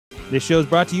This show is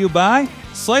brought to you by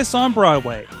Slice on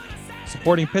Broadway,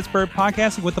 supporting Pittsburgh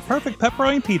podcasting with the perfect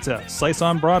pepperoni pizza,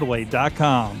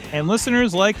 sliceonbroadway.com. And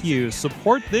listeners like you,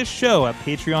 support this show at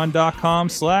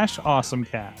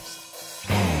patreon.com/awesomecast.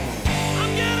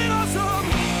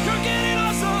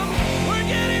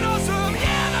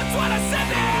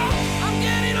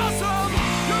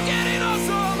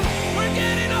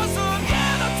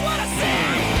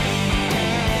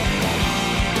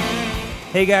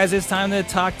 Hey guys, it's time to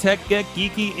talk tech, get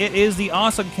geeky. It is the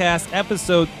AwesomeCast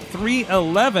episode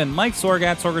 311. Mike Sorg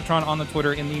at Sorgatron on the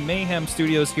Twitter in the Mayhem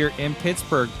Studios here in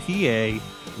Pittsburgh, PA.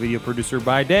 Video producer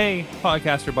by day,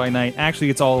 podcaster by night. Actually,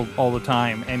 it's all the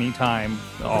time, anytime,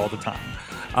 all the time.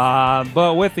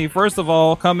 But with me, first of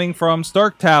all, coming from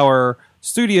Stark Tower,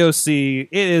 Studio C,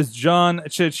 it is John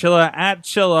Chilla at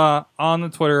Chilla on the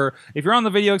Twitter. If you're on the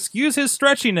video, excuse his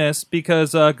stretchiness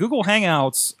because Google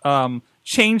Hangouts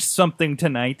changed something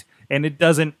tonight, and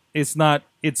there's a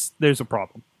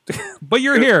problem. But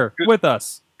you're here with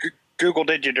us. Google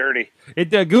did you dirty.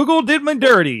 Google did me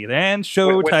dirty, and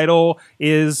show title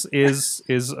is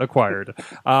acquired.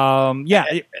 Yeah,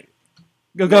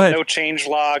 go ahead. No change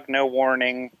log, no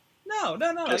warning. No.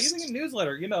 Using a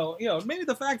newsletter, maybe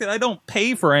the fact that I don't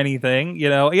pay for anything,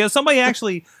 somebody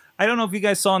actually. I don't know if you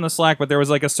guys saw in the Slack, but there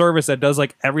was like a service that does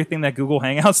like everything that Google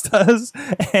Hangouts does,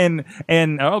 and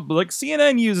like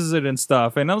CNN uses it and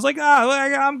stuff. And I was like,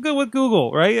 I'm good with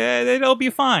Google, right? It'll be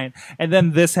fine. And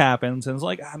then this happens, and it's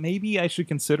like maybe I should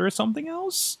consider something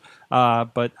else.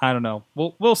 But I don't know.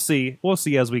 We'll see. We'll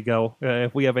see as we go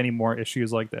if we have any more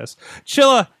issues like this.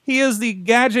 Chilla, he is the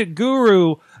gadget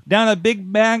guru down at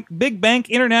Big Bank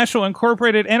International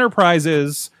Incorporated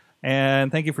Enterprises,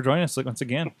 and thank you for joining us once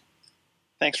again.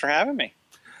 Thanks for having me.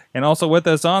 And also with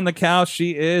us on the couch,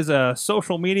 she is a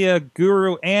social media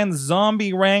guru and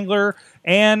zombie wrangler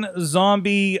and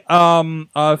zombie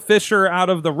fisher out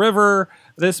of the river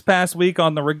this past week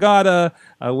on the Regatta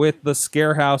with the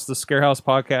Scare House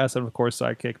podcast, and of course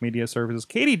Sidekick Media Services.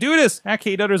 Katie Dudas at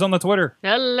Katie Dudders on the Twitter.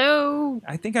 Hello.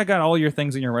 I think I got all your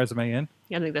things in your resume in.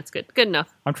 Yeah, I think that's good. Good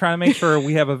enough. I'm trying to make sure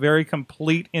we have a very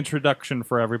complete introduction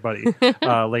for everybody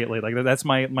lately. Like that's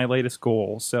my latest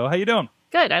goal. So how you doing?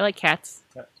 Good. I like cats.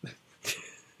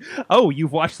 Oh,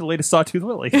 you've watched the latest Sawtooth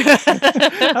Lily.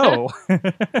 Oh.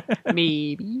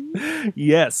 Maybe.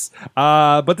 Yes.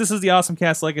 But this is the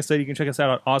AwesomeCast. Like I said, you can check us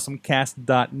out at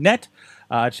awesomecast.net.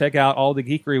 Check out all the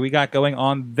geekery we got going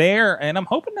on there. And I'm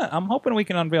hoping we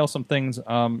can unveil some things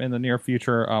in the near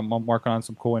future. I'm working on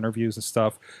some cool interviews and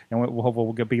stuff. And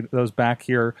we'll get those back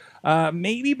here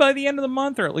maybe by the end of the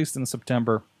month or at least in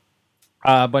September.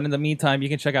 But in the meantime, you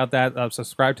can check out that,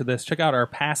 subscribe to this, check out our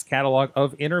past catalog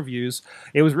of interviews.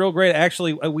 It was real great.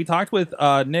 Actually, we talked with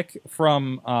Nick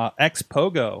from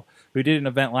X-Pogo, who did an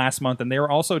event last month, and they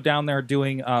were also down there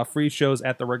doing free shows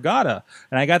at the Regatta.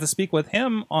 And I got to speak with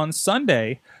him on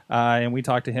Sunday, and we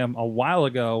talked to him a while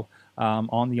ago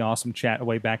on the Awesome Chat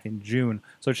way back in June.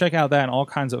 So check out that and all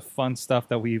kinds of fun stuff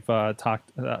that we've all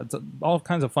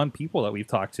kinds of fun people that we've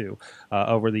talked to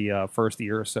over the first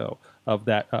year or so of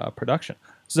that production.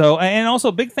 So, and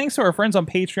also big thanks to our friends on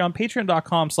Patreon,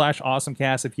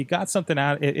 patreon.com/awesomecast. If you got something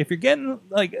out, if you're getting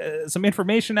like some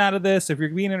information out of this, if you're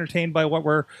being entertained by what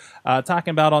we're talking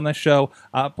about on this show,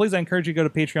 please, I encourage you to go to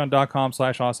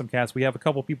patreon.com/awesomecast. We have a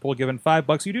couple people giving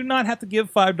 $5. You do not have to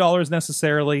give $5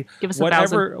 necessarily. Give us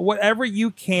whatever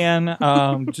you can,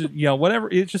 whatever.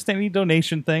 It's just any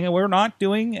donation thing. And we're not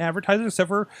doing advertising except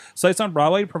for Sites on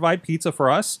Broadway to provide pizza for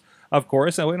us. Of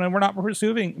course, and we're not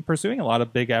pursuing a lot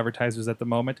of big advertisers at the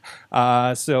moment.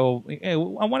 So I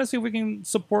want to see if we can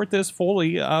support this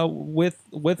fully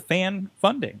with fan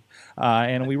funding.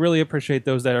 And we really appreciate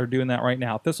those that are doing that right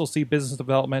now. This will see business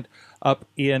development up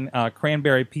in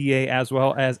Cranberry, PA, as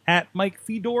well as at Mike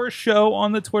Fedor's show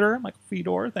on the Twitter. Mike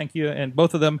Fedor, thank you. And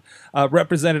both of them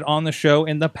represented on the show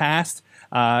in the past.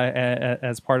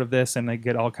 As part of this, and they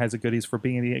get all kinds of goodies for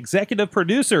being the executive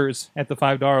producers at the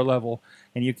 $5 level,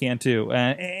 and you can too.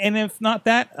 And if not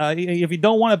that, if you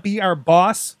don't want to be our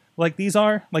boss like these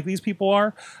people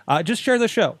are, just share the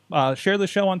show. Share the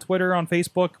show on Twitter, on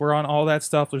Facebook. We're on all that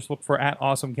stuff. Just look for at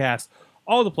AwesomeCast,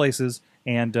 all the places,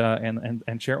 and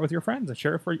share it with your friends and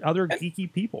share it for other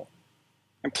geeky people.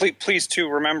 And please too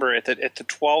remember at the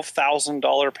 $12,000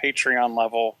 Patreon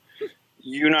level,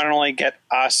 you not only get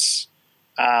us.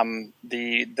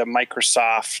 The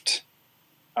Microsoft,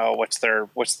 what's their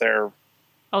the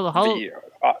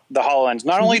HoloLens.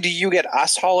 Not only do you get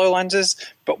us HoloLenses,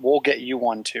 but we'll get you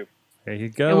one too. There you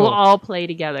go. And we'll all play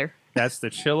together. That's the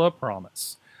Chilla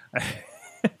promise.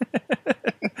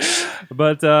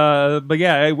 But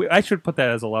yeah, I should put that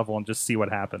as a level and just see what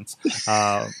happens.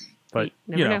 But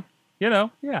Never know.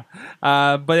 yeah.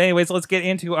 But anyways, let's get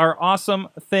into our awesome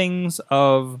things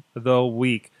of the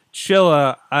week.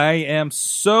 Chilla, I am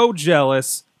so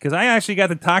jealous because I actually got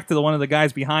to talk to one of the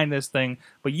guys behind this thing,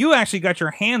 but you actually got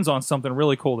your hands on something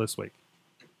really cool this week.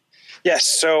 Yes,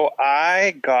 so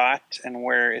I got, and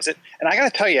where is it? And I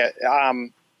got to tell you,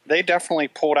 they definitely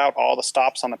pulled out all the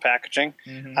stops on the packaging.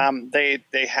 Mm-hmm.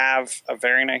 They have a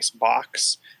very nice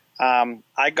box.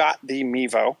 I got the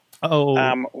Mevo,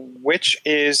 which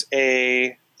is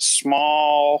a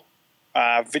small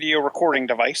video recording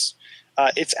device.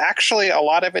 It's actually, a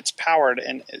lot of it's powered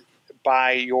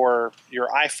by your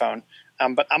iPhone,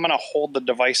 but I'm going to hold the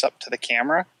device up to the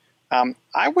camera.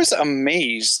 I was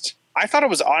amazed. I thought it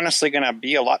was honestly going to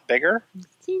be a lot bigger.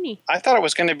 Teeny. I thought it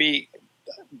was going to be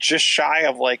just shy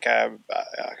of like a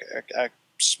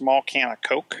small can of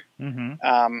Coke,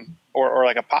 or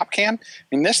like a pop can.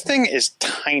 I mean, this thing is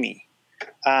tiny.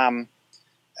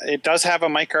 It does have a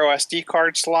micro SD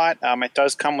card slot. It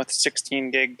does come with a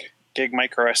 16 gig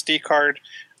micro SD card.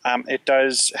 It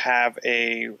does have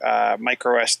a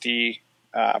micro SD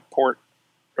port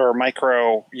or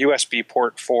micro USB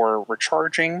port for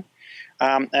recharging.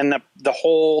 And the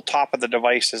whole top of the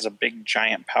device is a big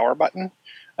giant power button,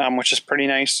 which is pretty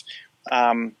nice.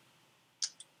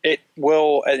 It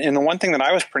will, and the one thing that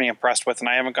I was pretty impressed with, and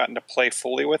I haven't gotten to play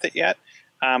fully with it yet,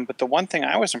 but the one thing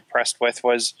I was impressed with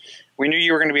was we knew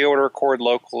you were going to be able to record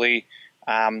locally.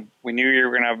 We knew you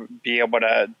were going to be able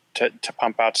to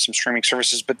pump out some streaming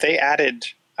services, but they added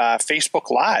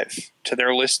Facebook Live to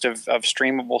their list of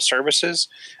streamable services.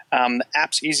 The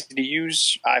app's easy to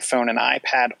use, iPhone and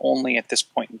iPad only at this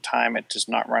point in time. It does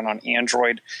not run on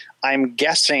Android. I'm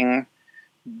guessing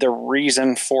the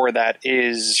reason for that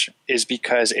is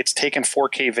because it's taken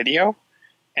 4K video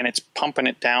and it's pumping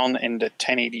it down into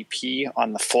 1080p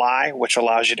on the fly, which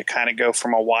allows you to kind of go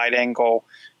from a wide angle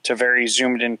to very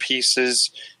zoomed in pieces.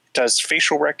 It does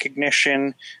facial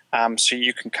recognition, so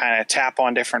you can kind of tap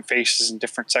on different faces in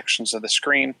different sections of the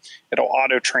screen. It'll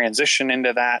auto transition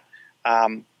into that.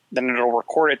 Then it'll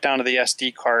record it down to the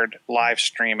SD card, live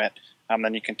stream it.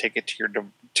 Then you can take it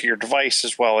to your device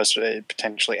as well as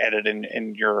potentially edit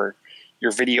in your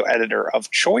video editor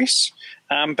of choice.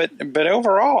 But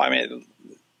overall, I mean,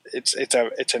 it's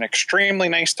an extremely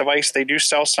nice device. They do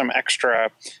sell some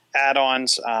extra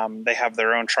add-ons. They have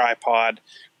their own tripod.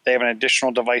 They have an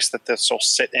additional device that this will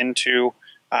sit into.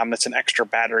 That's an extra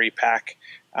battery pack.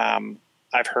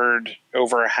 I've heard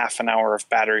over a half an hour of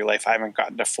battery life. I haven't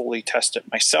gotten to fully test it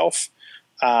myself.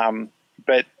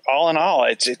 But all in all,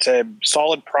 it's a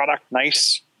solid product,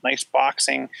 nice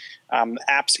boxing. The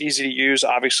app's easy to use.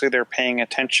 Obviously, they're paying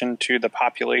attention to the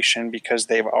population because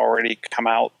they've already come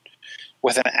out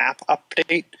with an app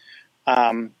update.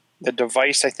 The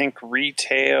device, I think,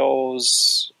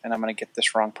 retails, and I'm going to get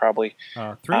this wrong probably.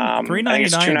 $399. I think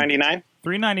it's $299.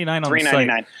 $399 on the $399.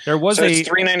 site. There was it's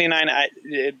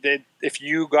 $399. If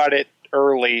you got it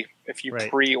early, if you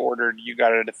pre-ordered, you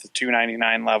got it at the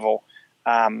 $299 level.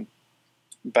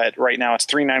 But right now it's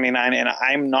 $399, and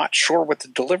I'm not sure what the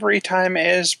delivery time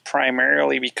is.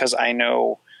 Primarily because I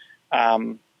know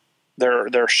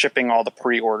they're shipping all the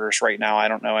pre-orders right now. I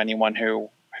don't know anyone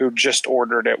who just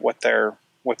ordered it what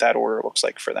that order looks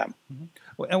like for them. Mm-hmm.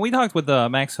 And we talked with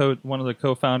Max Hote, one of the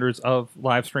co-founders of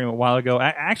Livestream, a while ago.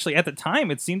 Actually, at the time,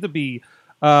 it seemed to be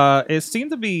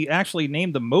actually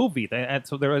named the Movi.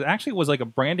 So there actually was like a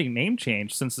branding name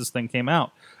change since this thing came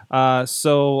out.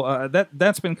 So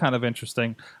that's been kind of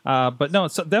interesting. But no,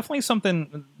 it's definitely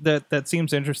something that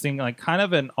seems interesting. Like kind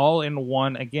of an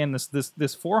all-in-one. Again, this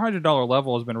 $400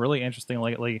 level has been really interesting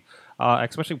lately.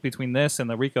 Especially between this and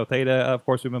the Ricoh Theta, of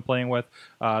course, we've been playing with,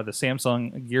 the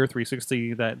Samsung Gear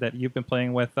 360 that you've been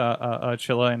playing with,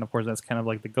 Chilla, and of course that's kind of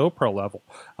like the GoPro level.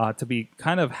 To be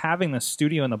kind of having the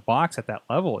studio in the box at that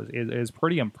level is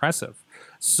pretty impressive.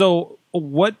 So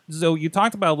you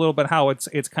talked about a little bit how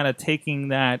it's kind of taking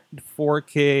that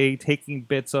 4K, taking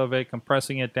bits of it,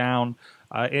 compressing it down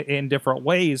in different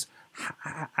ways.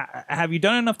 Have you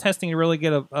done enough testing to really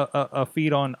get a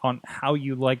feed on how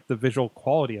you like the visual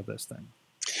quality of this thing?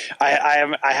 I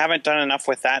haven't done enough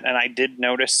with that, and I did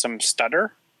notice some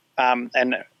stutter.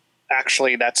 And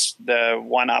actually, that's the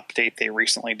one update they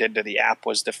recently did to the app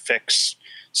was to fix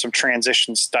some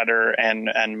transition stutter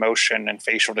and motion and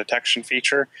facial detection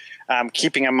feature.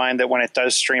 Keeping in mind that when it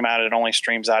does stream out, it only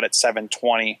streams out at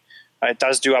 720. It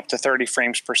does do up to 30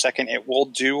 frames per second. It will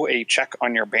do a check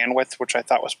on your bandwidth, which I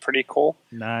thought was pretty cool.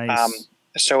 Nice.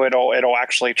 So it'll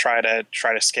actually try to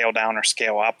scale down or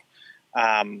scale up.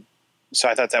 So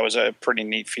I thought that was a pretty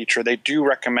neat feature. They do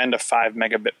recommend a 5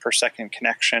 megabit per second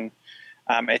connection.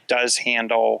 It does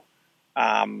handle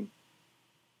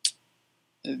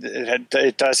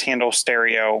it does handle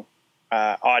stereo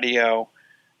audio.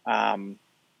 And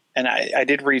I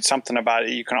did read something about it.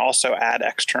 You can also add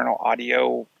external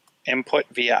audio input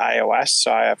via iOS,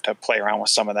 so I have to play around with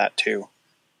some of that too.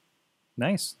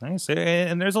 Nice.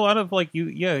 And there's a lot of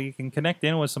you can connect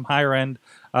in with some higher end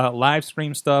live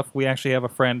stream stuff. We actually have a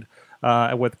friend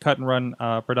with Cut and Run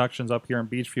Productions up here in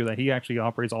Beachview that he actually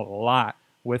operates a lot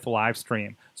with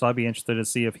Livestream. So I'd be interested to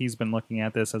see if he's been looking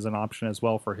at this as an option as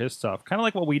well for his stuff. Kind of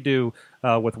like what we do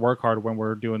with Work Hard when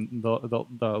we're doing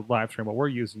the live stream, but we're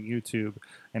using YouTube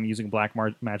and using Black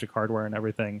Magic hardware and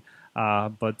everything.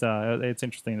 But it's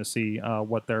interesting to see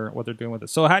what they're doing with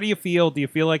it. So how do you feel? Do you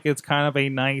feel like it's kind of a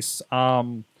nice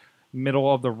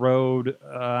middle of the road,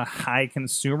 high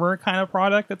consumer kind of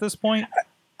product at this point?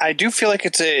 I do feel like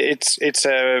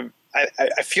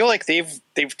I feel like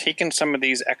they've taken some of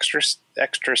these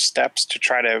extra steps to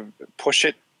try to push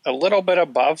it a little bit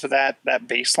above that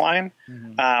baseline.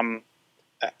 Mm-hmm.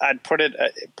 I'd put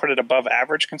it above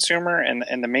average consumer,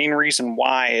 and the main reason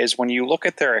why is when you look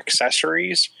at their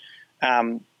accessories.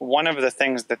 One of the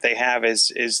things that they have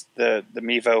is the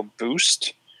Mevo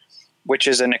Boost, which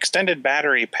is an extended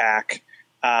battery pack,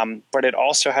 but it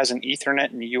also has an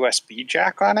Ethernet and USB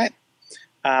jack on it.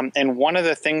 And one of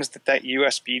the things that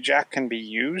USB jack can be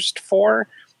used for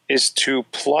is to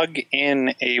plug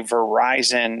in a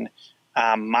Verizon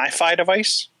MiFi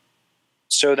device.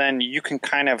 So then you can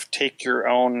kind of take your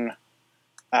own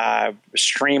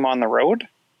stream on the road.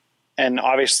 And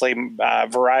obviously,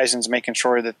 Verizon's making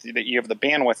sure that you have the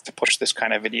bandwidth to push this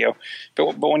kind of video.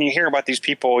 But when you hear about these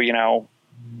people,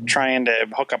 trying to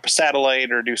hook up a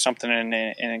satellite or do something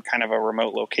in kind of a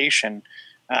remote location,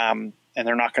 and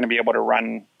they're not going to be able to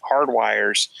run hard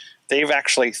wires, they've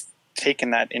actually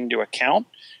taken that into account.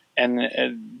 And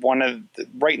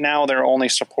right now, they're only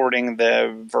supporting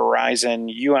the Verizon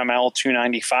UML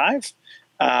 295.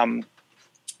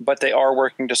 But they are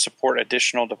working to support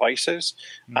additional devices.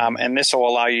 And this will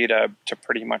allow you to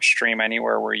pretty much stream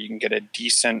anywhere where you can get a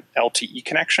decent LTE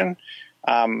connection.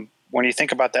 When you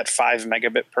think about that 5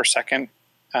 megabit per second,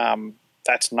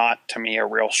 that's not, to me, a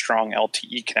real strong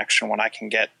LTE connection when I can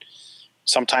get,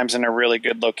 sometimes in a really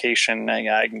good location,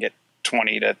 I can get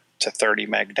 20 to 30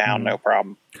 meg down, no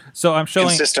problem. So I'm showing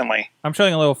consistently. I'm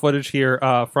showing a little footage here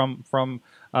from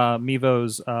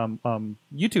Mevo's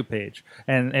YouTube page,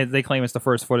 and they claim it's the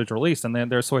first footage released, and then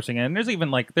they're switching it. And there's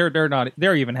even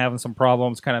they're even having some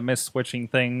problems, kind of switching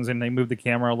things, and they move the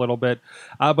camera a little bit.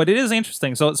 But it is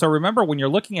interesting. So remember, when you're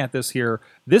looking at this here,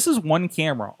 this is one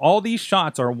camera. All these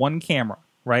shots are one camera,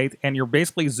 right? And you're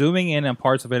basically zooming in on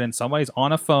parts of it, and somebody's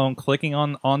on a phone clicking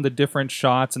on the different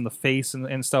shots and the face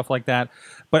and stuff like that.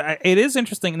 But it is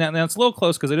interesting. Now it's a little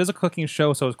close because it is a cooking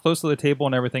show, so it's close to the table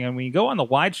and everything. And when you go on the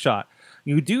wide shot,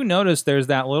 you do notice there's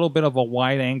that little bit of a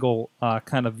wide angle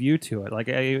kind of view to it. Like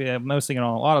I'm noticing it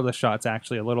on a lot of the shots,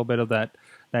 actually, a little bit of that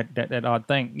odd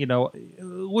thing,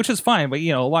 which is fine. But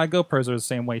a lot of GoPros are the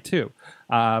same way too.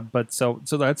 But so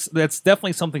that's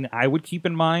definitely something I would keep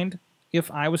in mind if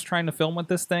I was trying to film with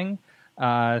this thing.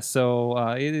 It's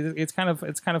kind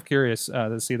of curious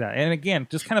to see that. And again,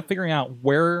 just kind of figuring out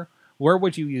where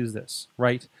would you use this,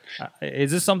 right? Is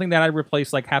this something that I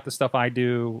replace like half the stuff I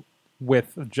do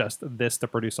with just this to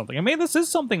produce something? I mean, this is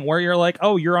something where you're like,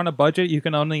 oh, you're on a budget, you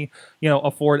can only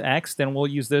afford X, then we'll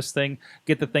use this thing,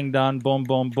 get the thing done, boom,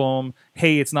 boom, boom.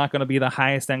 Hey, it's not going to be the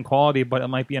highest end quality, but it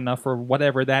might be enough for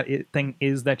whatever that thing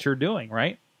is that you're doing,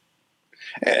 right?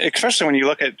 Especially when you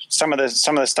look at some of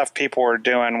the stuff people are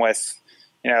doing with,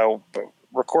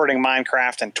 recording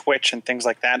Minecraft and Twitch and things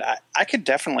like that. I could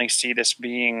definitely see this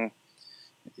being,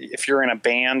 if you're in a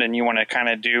band and you want to kind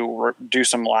of do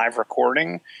some live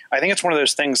recording, I think it's one of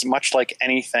those things, much like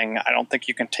anything, I don't think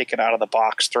you can take it out of the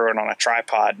box, throw it on a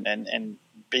tripod and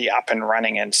be up and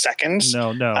running in seconds.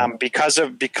 No. Because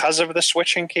of the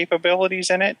switching capabilities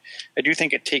in it, I do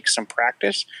think it takes some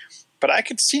practice. But I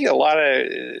could see a lot of,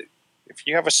 if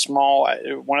you have a small,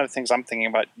 one of the things I'm thinking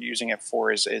about using it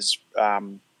for is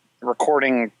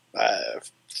recording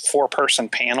 4-person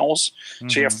panels. Mm-hmm.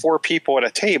 So you have 4 people at a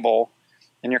table,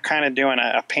 and you're kind of doing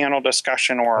a panel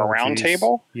discussion or a round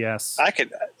table. Yes. I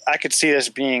could see this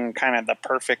being kind of the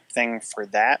perfect thing for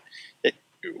that.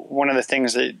 One of the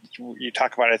things that you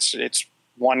talk about, it's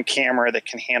one camera that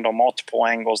can handle multiple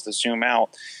angles to zoom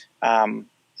out.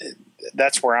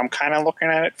 That's where I'm kind of looking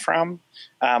at it from.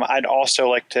 I'd also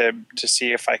like to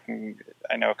see if I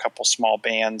know a couple small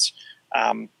bands,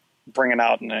 bring it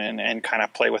out and kind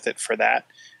of play with it for that.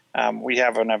 We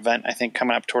have an event, I think,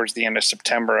 coming up towards the end of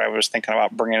September. I was thinking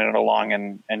about bringing it along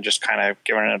and just kind of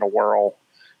giving it a whirl.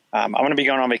 I'm going to be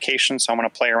going on vacation, so I'm going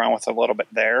to play around with it a little bit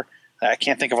there. I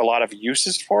can't think of a lot of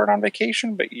uses for it on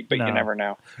vacation, but you No. never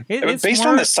know. It's Based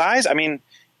more- on the size, I mean,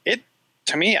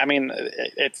 to me, I mean,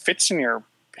 it fits in your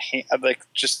hand, like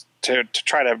just to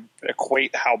try to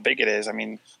equate how big it is. I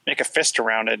mean, make a fist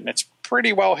around it, and it's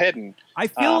pretty well hidden. I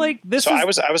feel like this So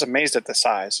is I was amazed at the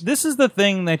size. this is the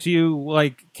thing that you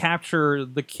like capture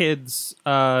the kids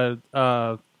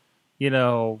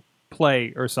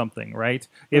play or something, right?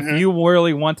 If Mhm. you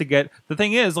really want to get the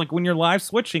thing is like when you're live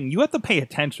switching, you have to pay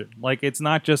attention. Like it's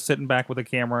not just sitting back with a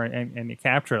camera and you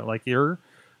capture it. Like you're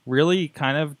really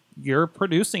kind of you're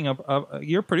producing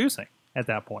at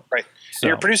that point. Right. So,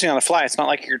 You're producing on the fly. It's not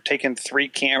like you're taking three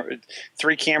camera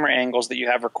angles that you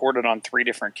have recorded on 3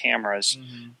 different cameras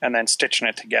and then stitching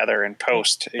it together in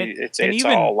post. It's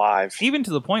even- all live. even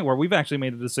to the point where we've actually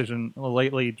made a decision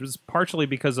lately, just partially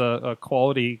because of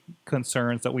quality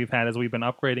concerns that we've had as we've been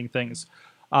upgrading things.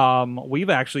 We've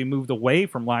actually moved away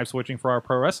from live switching for our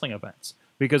pro wrestling events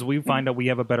because we find that we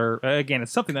have a better. Again,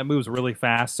 it's something that moves really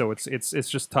fast, so it's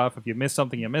just tough. If you miss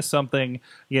something, you miss something.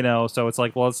 So it's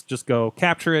like, well, let's just go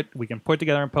capture it. We can put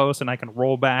together in post, and I can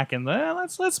roll back and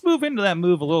let's move into that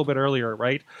move a little bit earlier,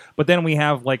 right? But then we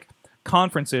have like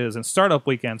conferences and startup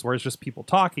weekends where it's just people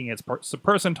talking. It's a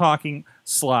person talking,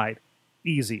 slide,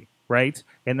 easy, right?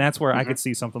 And that's where I could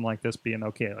see something like this being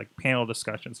okay, like panel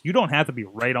discussions. You don't have to be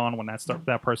right on when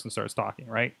that person starts talking,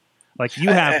 right? Like you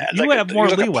have more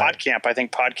you look leeway. At PodCamp, I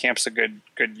think PodCamp's a good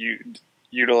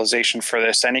utilization for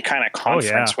this. Any kind of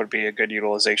conference would be a good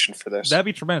utilization for this. That'd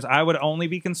be tremendous. I would only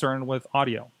be concerned with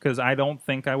audio because I don't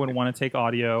think I would want to take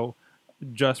audio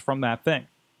just from that thing,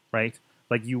 right?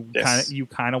 Like you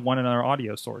kind of want another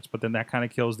audio source, but then that kind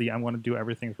of kills the I want to do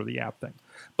everything for the app thing.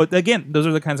 But again, those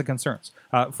are the kinds of concerns.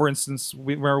 For instance,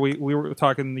 we were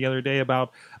talking the other day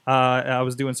about I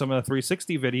was doing some of the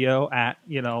 360 video at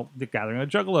the Gathering of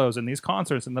Juggalos and these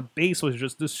concerts, and the bass was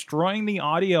just destroying the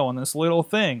audio on this little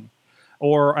thing.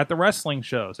 Or at the wrestling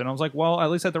shows, and I was like, well, at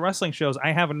least at the wrestling shows,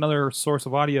 I have another source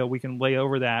of audio we can lay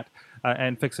over that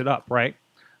and fix it up, right?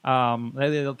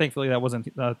 Thankfully, that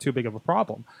wasn't too big of a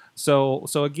problem. So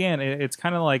again, it's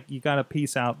kind of like you got to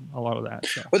piece out a lot of that.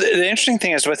 So. Well, the interesting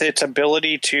thing is with its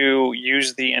ability to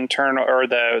use the internal or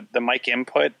the mic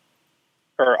input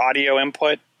or audio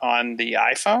input on the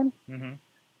iPhone,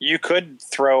 you could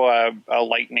throw a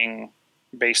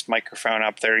Lightning-based microphone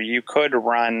up there. You could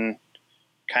run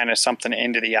kind of something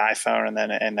into the iPhone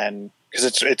and then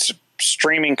because it's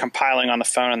streaming, compiling on the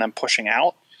phone, and then pushing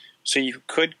out. So you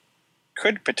could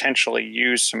potentially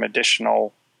use some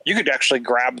additional. You could actually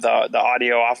grab the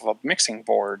audio off of a mixing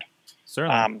board,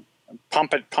 certainly,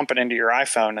 pump it into your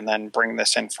iPhone, and then bring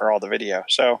this in for all the video.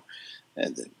 So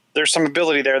there's some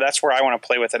ability there. That's where I want to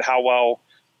play with it. How well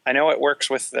I know it works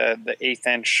with the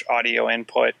 1/8" audio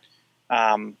input.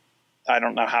 I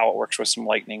don't know how it works with some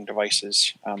Lightning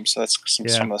devices. So that's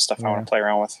some of the stuff I want to play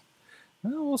around with.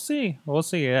 Well, we'll see. We'll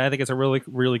see. I think it's a really,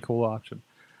 really cool option.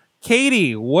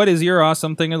 Katie, what is your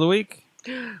awesome thing of the week?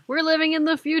 We're living in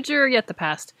the future, yet the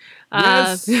past.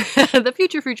 Yes. The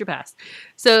future past.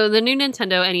 So the new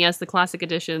Nintendo NES, the Classic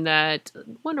Edition, that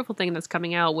wonderful thing that's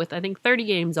coming out with, I think, 30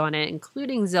 games on it,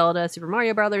 including Zelda, Super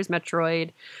Mario Brothers,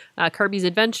 Metroid, Kirby's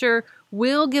Adventure,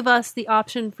 will give us the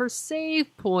option for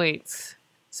save points.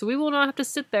 So we will not have to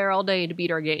sit there all day to beat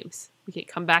our games. We can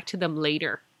come back to them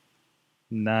later.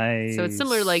 Nice. So it's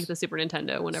similar to like the Super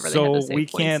Nintendo whenever they had the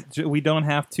save points. We don't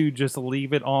have to just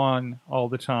leave it on all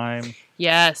the time.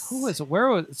 Yes.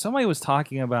 Somebody was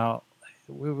talking about,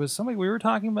 was somebody we were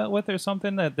talking about with or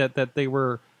something that they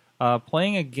were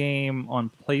playing a game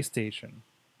on PlayStation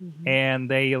and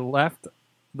they left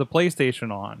the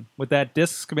PlayStation on with that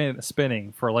disc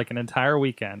spinning for like an entire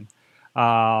weekend.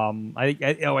 I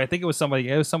think it was somebody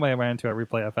I ran into at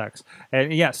Replay FX,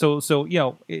 and yeah, so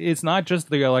it's not just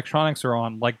the electronics are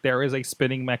on, like there is a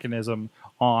spinning mechanism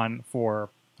on for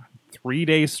 3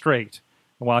 days straight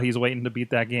while he's waiting to beat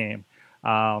that game.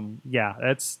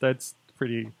 That's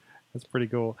pretty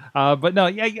cool. But no,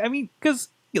 I mean, because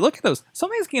you look at those, some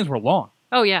of these games were long.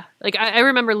 Oh yeah, like I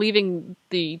remember leaving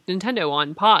the Nintendo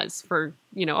on pause for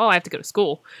I have to go to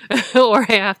school or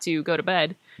I have to go to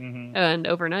bed and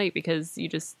overnight because you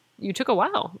took a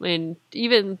while, and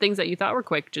even things that you thought were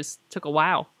quick just took a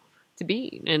while to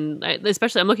beat. And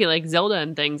especially I'm looking at like Zelda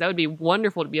and things. That would be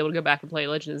wonderful to be able to go back and play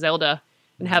Legend of Zelda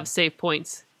and have save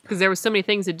points because there was so many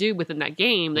things to do within that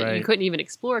game that you couldn't even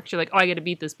explore because you're like, oh, I got to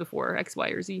beat this before X, Y,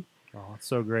 or Z. Oh, it's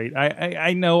so great.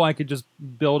 I know I could just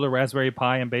build a Raspberry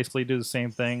Pi and basically do the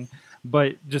same thing,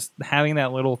 but just having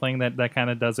that little thing that kind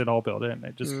of does it all built in,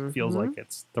 it just feels like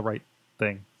it's the right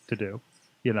thing to do,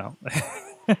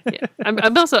 Yeah.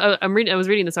 I was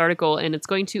reading this article, and it's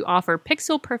going to offer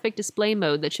pixel perfect display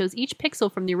mode that shows each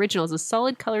pixel from the original as a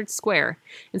solid colored square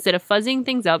instead of fuzzing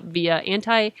things up via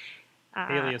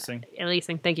aliasing.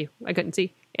 Thank you. I couldn't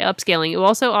see. Upscaling. It will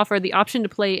also offer the option to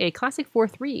play a classic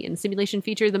 4:3 and simulation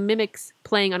feature that mimics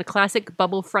playing on a classic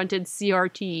bubble-fronted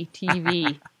CRT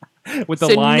TV. With the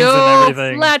lines and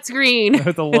everything. Flat screen.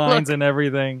 With the lines and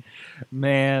everything.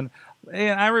 Man.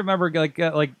 And I remember like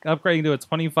upgrading to a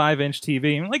 25-inch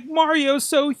TV. And like, Mario's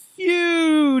so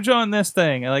huge on this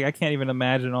thing. Like, I can't even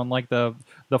imagine on like the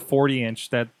 40-inch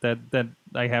that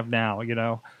I have now, you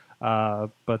know.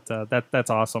 But that's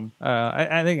awesome.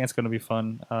 I think it's going to be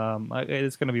fun.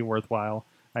 It's going to be worthwhile.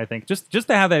 I think just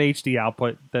to have that HD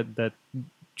output that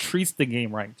treats the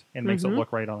game right and makes it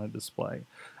look right on the display.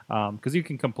 Because you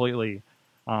can completely,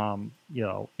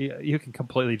 you can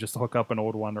completely just hook up an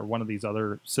old one or one of these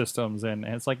other systems, and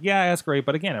it's like, yeah, that's great,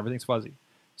 but again, everything's fuzzy.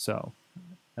 So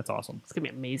that's awesome. It's gonna be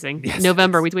amazing. Yes,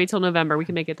 November. We wait till November. We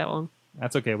can make it that long.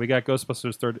 That's okay. We got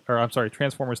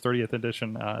Transformers 30th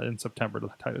edition in September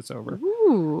to tide us over.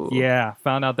 Ooh. Yeah,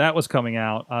 found out that was coming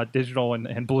out, digital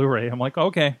and Blu-ray. I'm like,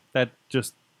 okay,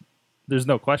 there's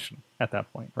no question at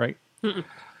that point, right?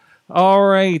 All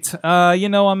right.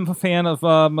 I'm a fan of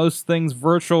most things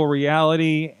virtual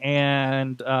reality,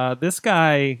 and this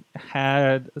guy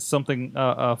had something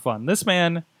fun. This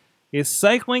man is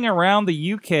cycling around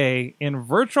the UK in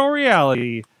virtual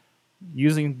reality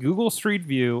using Google Street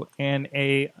View and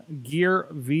a Gear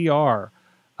VR.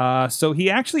 So he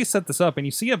actually set this up, and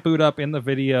you see it boot up in the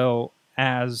video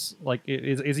as like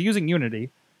is using Unity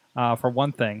for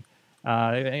one thing.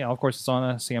 Of course, it's on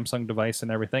a Samsung device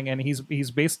and everything, and he's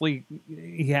basically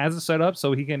he has it set up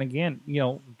so he can again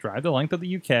drive the length of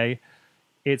the UK.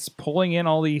 It's pulling in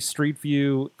all these Street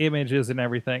View images and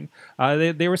everything.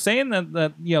 They were saying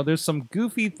that there's some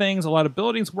goofy things. A lot of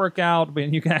buildings work out,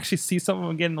 but you can actually see some of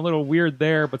them getting a little weird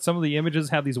there. But some of the images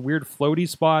have these weird floaty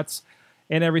spots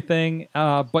and everything.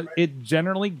 But it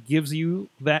generally gives you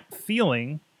that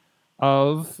feeling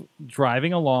of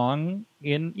driving along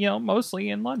in mostly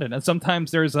in London. And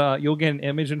sometimes there's you'll get an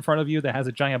image in front of you that has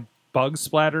a giant bug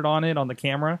splattered on it on the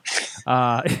camera.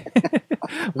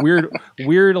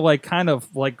 Weird like kind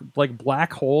of like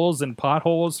black holes and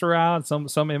potholes throughout,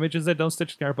 some images that don't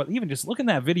stitch together. But even just looking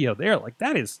at that video there, like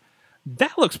that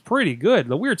looks pretty good.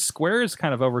 The weird square is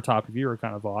kind of over top of you are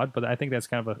kind of odd, but I think that's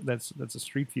kind of that's a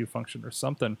Street View function or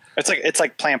something. It's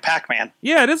like playing Pac-Man.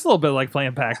 Yeah, it is a little bit like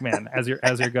playing Pac-Man as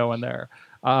you're going there.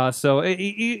 So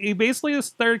he basically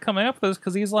started coming up with this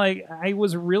because he's like, I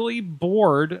was really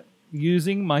bored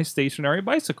using my stationary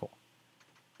bicycle.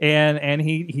 And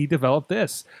he developed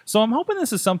this. So I'm hoping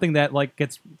this is something that like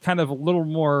gets kind of a little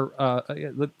more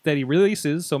that he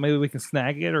releases. So maybe we can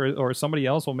snag it, or somebody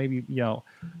else will maybe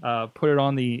put it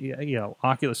on the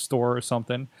Oculus Store or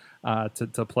something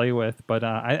to play with. But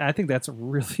I think that's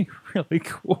really really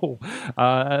cool.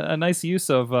 A nice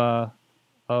use of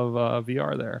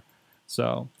VR there.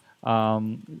 So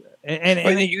go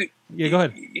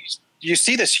ahead. You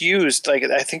see this used, like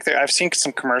I think I've seen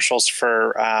some commercials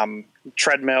for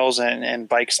treadmills and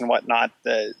bikes and whatnot.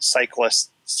 The cyclists,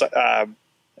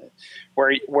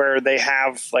 where they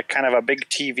have like kind of a big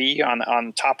TV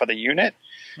on top of the unit,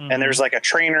 and there's like a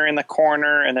trainer in the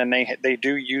corner, and then they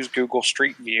do use Google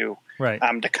Street View, right,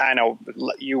 to kind of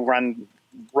let you run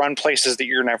places that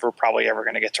you're never probably ever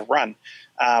going to get to run.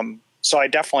 So I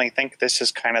definitely think this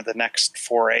is kind of the next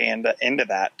foray into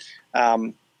that.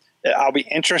 I'll be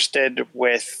interested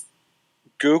with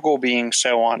Google being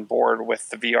so on board with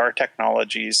the VR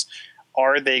technologies.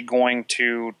 Are they going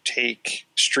to take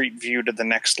Street View to the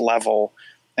next level?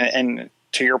 And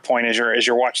to your point, as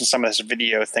you're watching some of this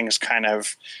video, things kind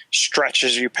of stretch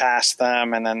as you pass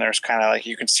them, and then there's kind of like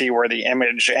you can see where the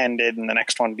image ended and the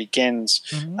next one begins.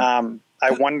 I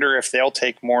wonder if they'll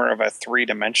take more of a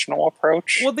three-dimensional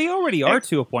approach. Well, they already are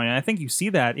to a point, and I think you see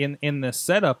that in the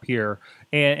setup here.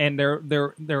 And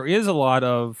there is a lot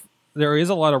of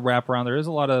wraparound. There is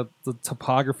a lot of the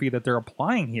topography that they're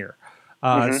applying here.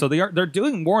 So they're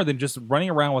doing more than just running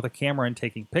around with a camera and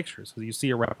taking pictures. So you see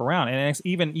a wraparound, and it's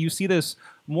even you see this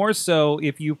more so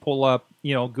if you pull up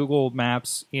Google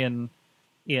Maps in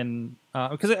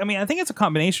because I think it's a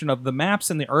combination of the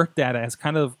maps and the Earth data has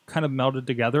kind of melded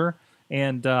together.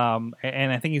 And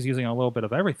I think he's using a little bit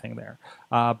of everything there.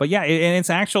 But yeah, it is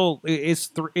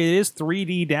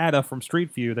 3D data from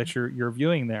Street View that you're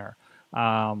viewing there.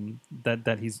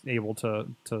 That he's able to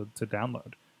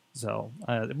download. So,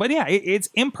 but yeah, it's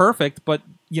imperfect. But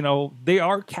they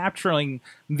are capturing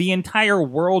the entire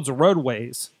world's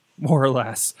roadways more or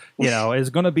less, is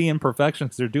going to be imperfection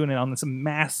because they're doing it on this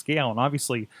mass scale. And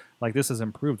obviously, like, this has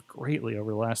improved greatly over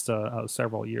the last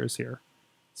several years here.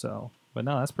 So, but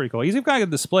no, that's pretty cool. He's even got a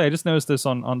display. I just noticed this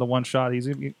on the one shot. He's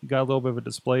got a little bit of a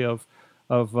display of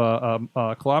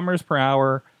kilometers per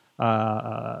hour.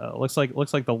 Looks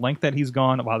like the length that he's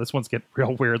gone. Wow, this one's getting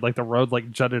real weird. Like the road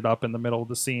like jutted up in the middle of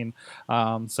the scene.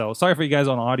 So sorry for you guys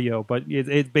on audio, but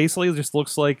it basically just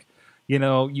looks like,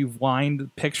 you've lined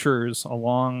pictures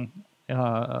along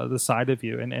the side of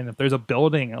you, and if there's a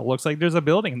building, it looks like there's a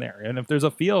building there, and if there's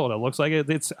a field, it looks like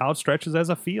it's outstretches as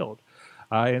a field.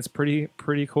 It's pretty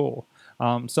cool.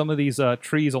 Some of these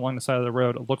trees along the side of the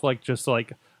road look like just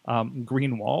like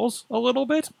green walls a little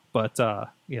bit, but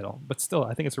but still,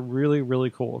 I think it's a really, really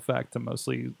cool effect to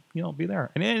mostly be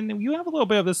there. And you have a little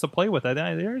bit of this to play with.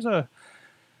 There's a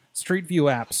Street View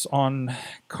apps on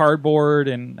cardboard,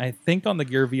 and I think on the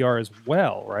Gear VR as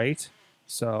well, right?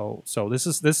 So this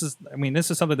is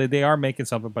something that they are making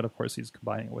something, but of course he's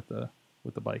combining it with the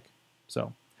bike.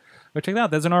 So go check it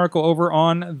out. There's an article over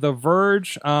on The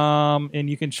Verge, and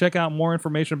you can check out more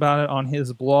information about it on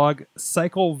his blog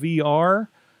Cycle VR,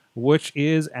 which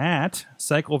is at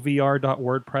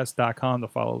cyclevr.wordpress.com to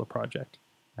follow the project.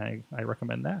 I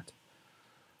recommend that.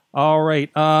 All right,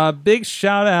 big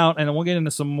shout out, and we'll get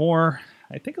into some more.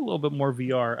 I think a little bit more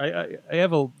VR. I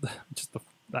have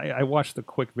I watched the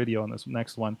quick video on this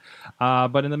next one,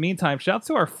 but in the meantime, shout out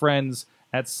to our friends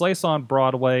at Slice on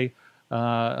Broadway,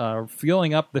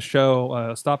 fueling up the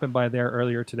show, stopping by there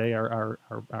earlier today. Our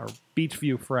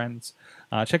Beachview friends,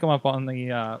 check them up on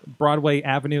the Broadway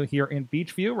Avenue here in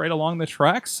Beachview, right along the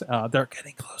tracks. They're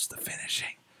getting close to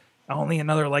finishing. Only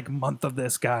another month of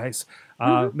this, guys.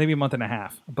 Maybe a month and a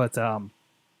half, but and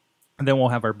then we'll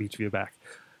have our Beachview back.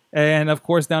 And of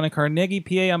course, down in Carnegie,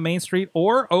 PA, on Main Street,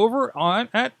 or over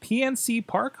at PNC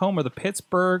Park, home of the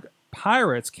Pittsburgh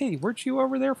Pirates. Katie, weren't you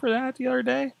over there for that the other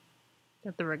day?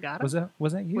 At the regatta?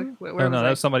 Was that you? Where no, that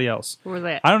was somebody else. Where was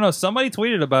that? I don't know. Somebody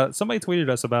tweeted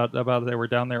us about they were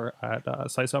down there at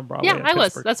Slice on Broadway. Yeah, I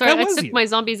was. That's right. I took you. my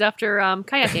zombies after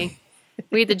kayaking.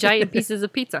 We ate the giant pieces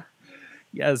of pizza.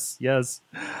 Yes. So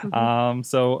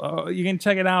you can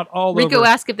check it out all Rico over.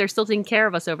 asked if they're still taking care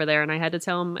of us over there, and I had to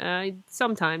tell him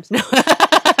sometimes. No,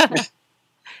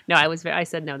 no, I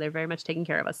said no. They're very much taking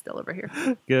care of us still over here.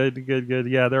 Good.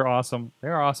 Yeah, they're awesome.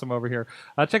 They're awesome over here.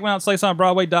 Check them out,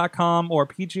 sliceonbroadway.com or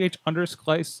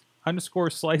PGH_slice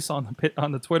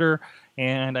on the Twitter.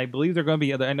 And I believe they're going to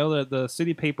be. I know that the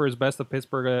City Paper's Best of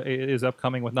Pittsburgh is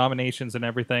upcoming with nominations and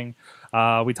everything.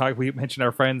 We mentioned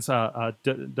our friends.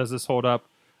 Does this hold up?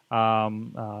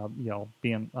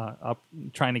 Being up,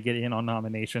 trying to get in on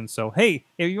nominations. So hey,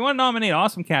 if you want to nominate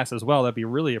AwesomeCast as well, that'd be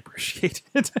really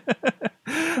appreciated.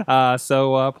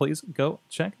 So please go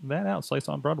check that out.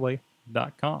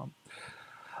 SliceOnBroadway.com.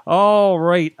 All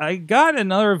right, I got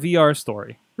another VR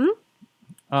story.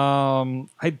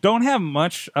 I don't have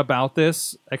much about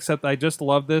this, except I just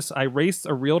love this. I raced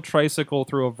a real tricycle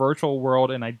through a virtual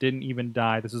world, and I didn't even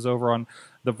die. This is over on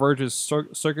The Verge's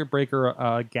Circuit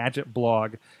Breaker gadget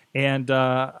blog. And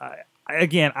I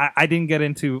didn't get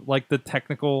into the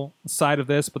technical side of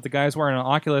this, but the guy's wearing an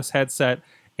Oculus headset,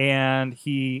 and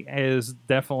he is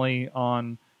definitely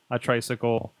on a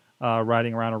tricycle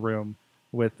riding around a room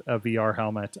with a VR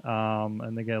helmet.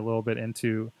 And they get a little bit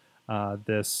into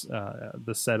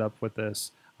the setup with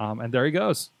this, and there he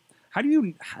goes. How do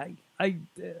you?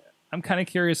 I'm kind of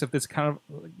curious if this kind of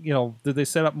did they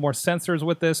set up more sensors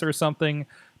with this or something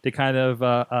to kind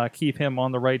of keep him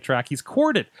on the right track? He's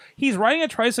corded. He's riding a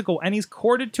tricycle and he's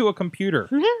corded to a computer.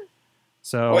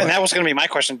 So, and that was going to be my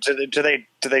question. Do they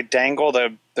dangle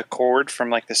the cord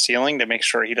from the ceiling to make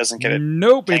sure he doesn't get it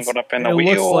tangled up in the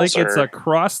wheels? It looks like it's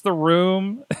across the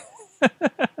room. But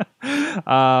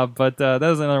that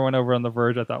was another one over on The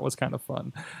Verge I thought was kind of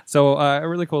fun. So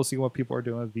really cool to see what people are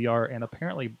doing with VR and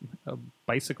apparently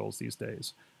bicycles these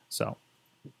days. So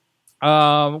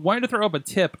wanted to throw up a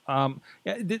tip.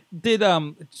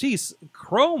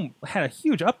 Chrome had a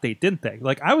huge update, didn't they?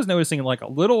 I was noticing a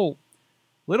little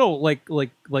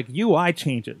UI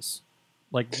changes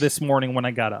this morning when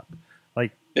I got up.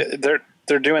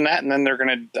 They're doing that, and then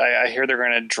I hear they're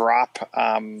gonna drop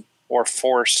or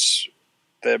force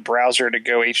the browser to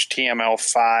go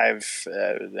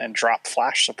HTML5 and drop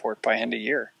Flash support by end of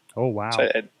year. Oh wow! So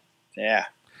yeah,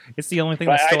 it's the only thing.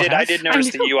 I did notice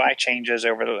the UI changes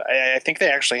over the. I think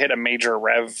they actually hit a major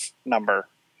rev number.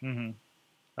 Mm-hmm.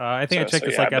 I think I checked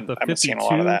this at the 52.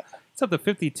 It's it's up to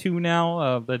 52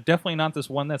 now. But definitely not this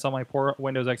one that's on my poor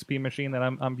Windows XP machine that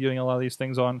I'm viewing a lot of these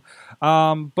things on.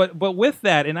 But with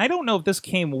that, and I don't know if this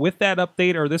came with that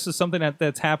update or this is something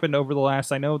that's happened over the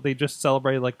last. I know they just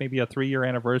celebrated like maybe a 3-year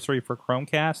anniversary for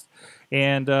ChromeCast,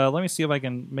 and let me see if I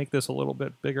can make this a little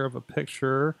bit bigger of a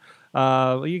picture.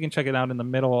 You can check it out in the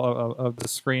middle of the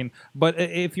screen. But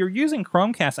if you're using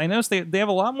ChromeCast, I noticed they have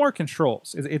a lot more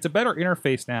controls. It's a better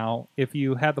interface now if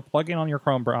you have the plugin on your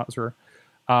Chrome browser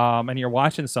and you're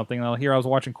watching something. Now, here I was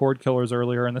watching Cord Killers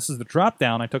earlier, and this is the drop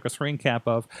down I took a screen cap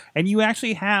of. And you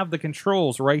actually have the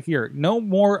controls right here. No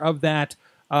more of that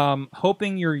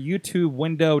hoping your YouTube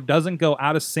window doesn't go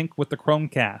out of sync with the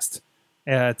ChromeCast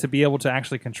to be able to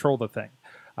actually control the thing.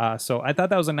 So I thought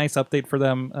that was a nice update for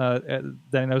them.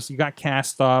 Then I noticed you got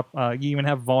cast stop. You even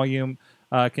have volume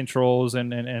controls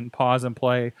and pause and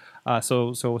play.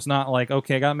 So it's not like,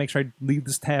 okay, I got to make sure I leave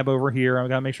this tab over here. I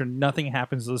got to make sure nothing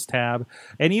happens to this tab.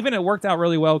 And even it worked out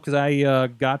really well because I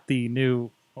got the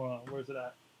new. Hold on, where's it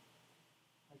at?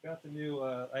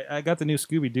 I got the new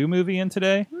Scooby-Doo movie in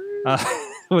today.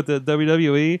 With the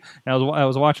WWE, and I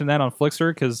was watching that on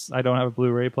Flixster because I don't have a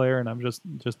Blu-ray player and I'm just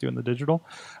doing the digital.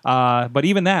 But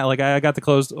even that, like I got to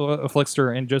close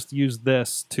Flixster and just use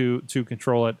this to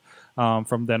control it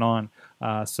from then on.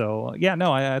 So yeah,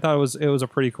 no, I thought it was a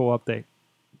pretty cool update.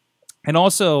 And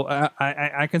also,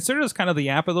 I consider this kind of the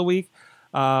app of the week.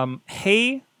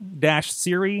 Hey-Siri.io.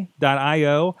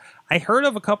 I heard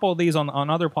of a couple of these on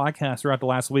other podcasts throughout the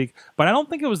last week, but I don't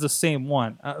think it was the same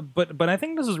one. But I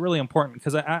think this is really important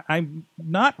because I'm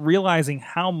not realizing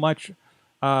how much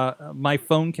my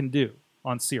phone can do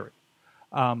on Siri.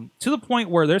 To the point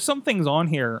where there's some things on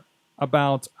here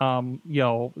about hey,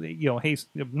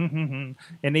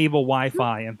 enable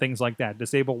Wi-Fi and things like that,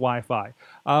 disable Wi-Fi.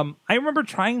 I remember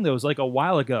trying those like a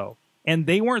while ago, and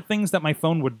they weren't things that my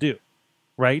phone would do.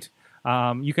 Right?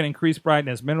 You can increase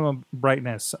brightness, minimum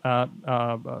brightness, turn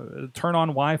on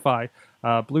Wi-Fi,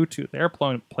 Bluetooth,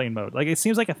 airplane mode. Like it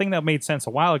seems like a thing that made sense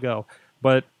a while ago,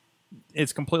 but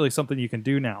it's completely something you can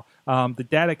do now. The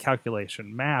data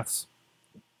calculation, maths,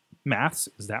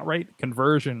 is that right?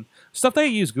 Conversion, stuff that I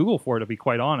use Google for, to be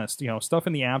quite honest. Stuff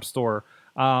in the App Store.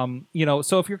 So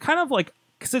if you're kind of like,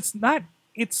 because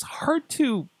it's hard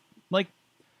to like.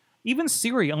 Even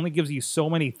Siri only gives you so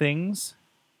many things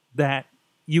that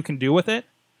you can do with it.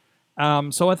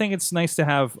 So I think it's nice to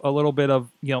have a little bit of,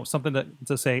 something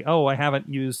to say, oh, I haven't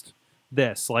used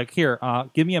this. Like here,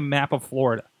 give me a map of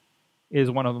Florida is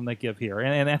one of them they give here.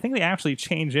 And I think they actually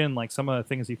change in like some of the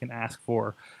things you can ask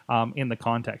for in the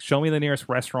context. Show me the nearest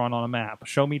restaurant on a map.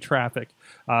 Show me traffic.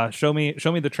 Show me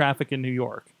the traffic in New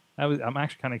York. I'm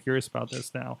actually kind of curious about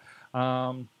this now.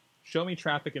 Show me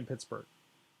traffic in Pittsburgh.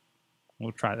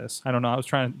 We'll try this. I don't know. I was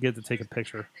trying to get it to take a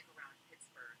picture.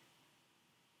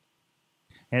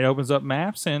 And it opens up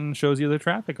maps and shows you the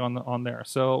traffic on there.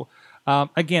 So,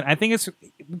 again, I think it's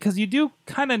because you do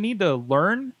kind of need to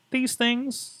learn these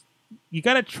things. You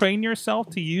got to train yourself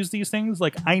to use these things.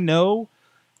 Like, I know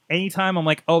anytime I'm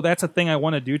like, oh, that's a thing I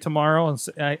want to do tomorrow.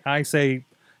 And I say,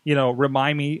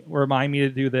 remind me to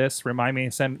do this. Remind me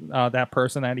to send that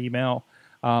person that email.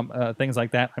 Things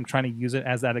like that. I'm trying to use it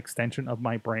as that extension of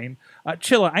my brain.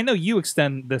 Chilla, I know you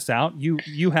extend this out.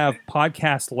 You have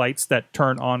podcast lights that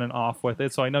turn on and off with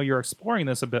it, so I know you're exploring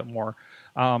this a bit more.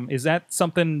 Is that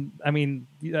something,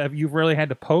 you've really had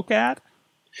to poke at?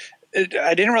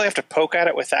 I didn't really have to poke at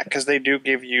it with that because they do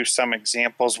give you some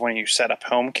examples when you set up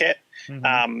HomeKit.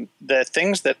 Mm-hmm. The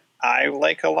things that I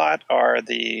like a lot are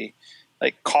the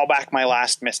call back my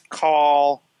last missed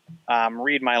call,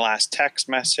 read my last text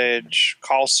message,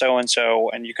 call so-and-so,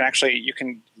 and you can actually, you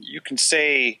can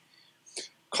say,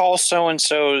 call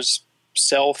so-and-so's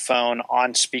cell phone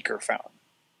on speakerphone.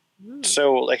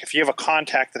 So like if you have a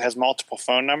contact that has multiple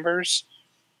phone numbers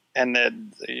and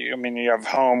you have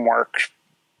home, work,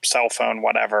 cell phone,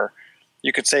 whatever,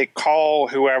 you could say call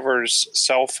whoever's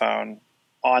cell phone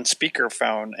on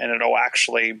speakerphone and it'll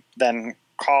actually then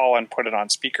call and put it on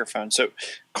speakerphone. So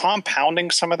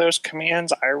compounding some of those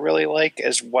commands I really like,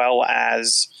 as well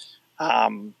as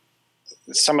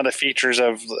some of the features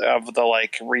of the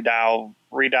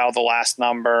redial the last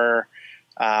number,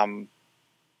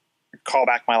 call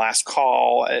back my last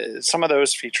call. Some of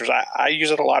those features I use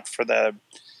it a lot for the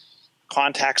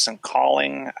contacts and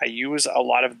calling. I use a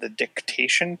lot of the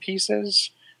dictation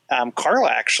pieces. Carla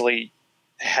actually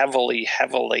heavily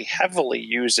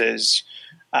uses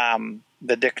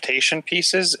the dictation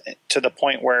pieces to the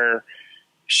point where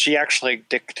she actually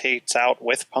dictates out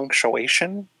with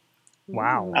punctuation.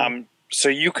 Wow. So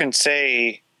you can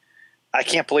say, I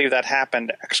can't believe that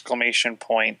happened, !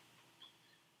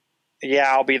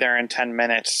 Yeah, I'll be there in 10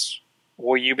 minutes.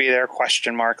 will you be there?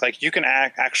 Question mark. Like you can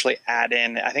actually add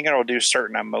in. I think it'll do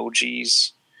certain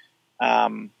emojis.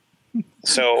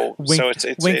 So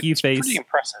it's winky face. Pretty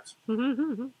impressive.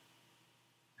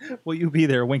 Will you be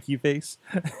there, winky face?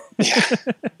 Yeah.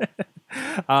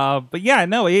 But yeah,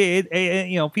 no,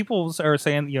 you know, people are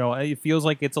saying, you know, it feels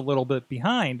like it's a little bit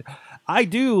behind. I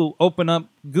do open up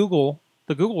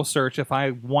the Google search if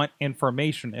I want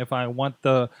information, if I want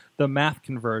the math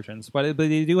conversions, but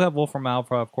they do have Wolfram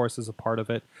Alpha, of course, as a part of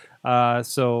it.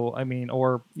 So I mean,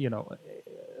 or you know,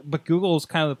 but Google is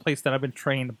kind of the place that I've been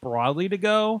trained broadly to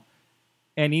go.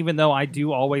 And even though I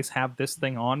do always have this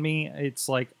thing on me, it's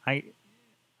like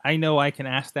I know I can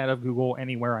ask that of Google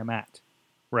anywhere I'm at,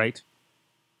 right?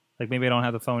 Like maybe I don't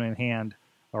have the phone in hand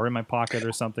or in my pocket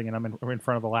or something, and I'm in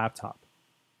front of a laptop.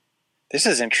 This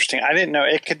is interesting. I didn't know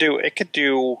it could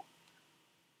do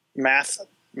math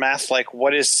like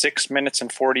what is 6 minutes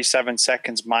and 47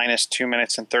 seconds minus 2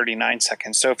 minutes and 39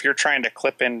 seconds. So if you're trying to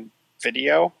clip in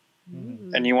video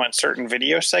and you want certain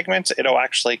video segments, it'll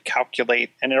actually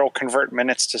calculate and it'll convert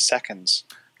minutes to seconds.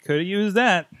 Could have used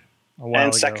that a while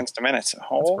ago. Seconds to minutes.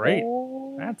 That's great.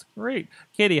 That's great.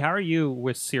 Katie, how are you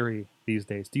with Siri these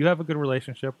days? Do you have a good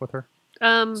relationship with her?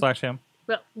 Slash him?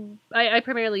 Well, I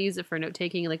primarily use it for note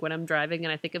taking, like when I'm driving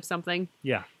and I think of something.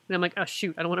 Yeah. And I'm like, oh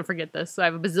shoot, I don't want to forget this. So I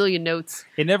have a bazillion notes.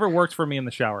 It never works for me in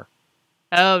the shower.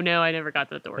 Oh no, I never got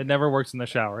that to work. It never works in the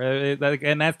shower,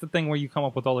 and that's the thing where you come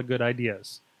up with all the good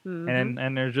ideas. And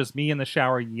there's just me in the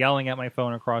shower yelling at my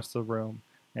phone across the room,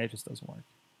 and it just doesn't work.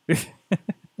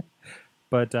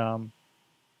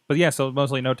 But yeah, so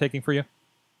mostly note taking for you.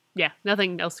 Yeah,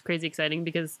 nothing else crazy exciting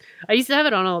because I used to have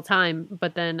it on all the time,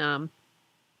 but then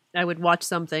I would watch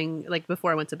something, like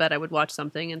before I went to bed, I would watch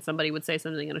something and somebody would say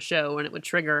something in a show and it would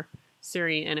trigger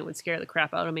Siri and it would scare the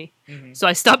crap out of me. So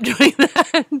I stopped doing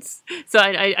that. So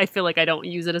I feel like I don't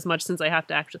use it as much since I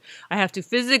have to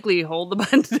physically hold the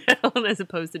button down as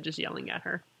opposed to just yelling at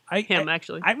her.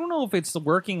 Actually. I don't know if it's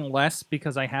working less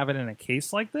because I have it in a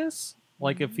case like this.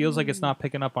 Like it feels like it's not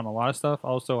picking up on a lot of stuff.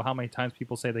 Also, how many times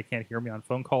people say they can't hear me on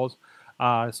phone calls.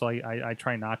 So I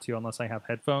try not to unless I have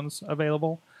headphones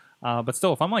available. But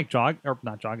still, if I'm like jogging,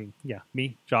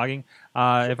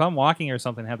 if I'm walking or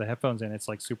something, have the headphones in, it's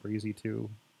like super easy to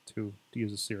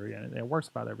use a Siri, and it works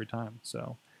about every time.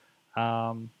 So,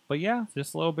 but yeah,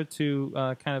 just a little bit to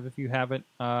kind of if you haven't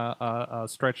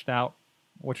stretched out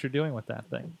what you're doing with that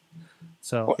thing.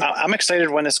 So well, I'm excited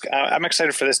I'm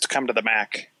excited for this to come to the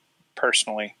Mac.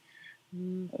 Personally,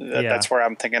 that's where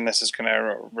I'm thinking this is going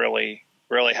to really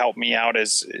help me out.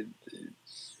 Is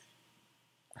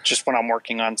just when I'm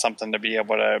working on something to be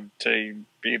able to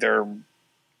either,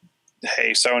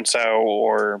 hey, so-and-so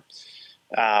or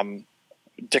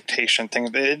dictation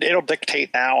thing. It'll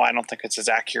dictate now. I don't think it's as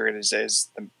accurate as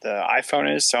the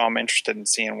iPhone is. So I'm interested in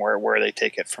seeing where they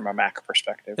take it from a Mac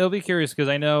perspective. It'll be curious because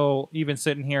I know even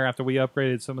sitting here after we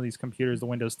upgraded some of these computers to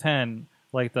Windows 10,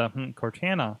 like the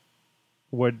Cortana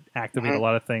would activate a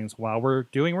lot of things while we're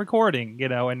doing recording, you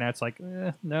know, and that's like,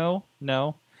 no.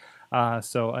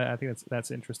 So I think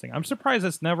that's interesting. I'm surprised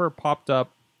it's never popped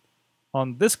up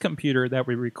on this computer that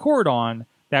we record on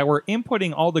that we're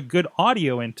inputting all the good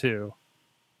audio into,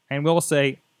 and we'll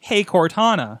say, "Hey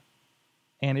Cortana,"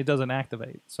 and it doesn't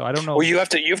activate. So I don't know. Well, you have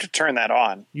to turn that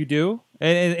on. You do,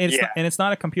 and it's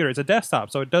not a computer; it's a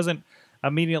desktop, so it doesn't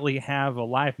immediately have a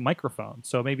live microphone.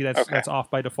 So maybe that's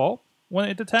off by default when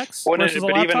it detects. Well,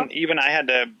 but even I had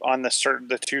to on the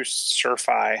two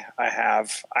Surfi I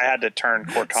had to turn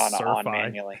Cortana on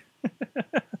manually.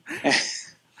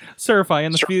 Surfi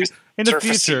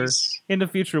in the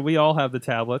future we all have the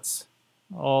tablets,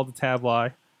 all the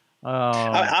tabli.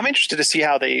 I'm interested to see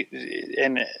how they.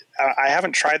 And I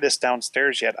haven't tried this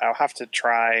downstairs yet. I'll have to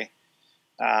try.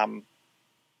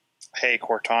 Hey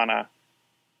Cortana.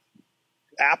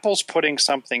 Apple's putting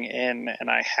something in,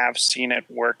 and I have seen it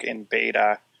work in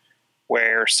beta,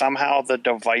 where somehow the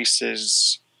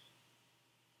devices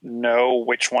know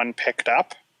which one picked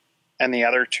up, and the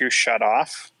other two shut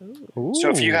off. Ooh. So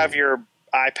if you have your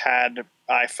iPad,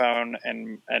 iPhone,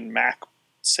 and Mac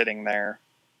sitting there,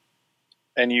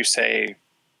 and you say,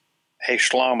 "Hey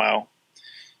Shlomo,"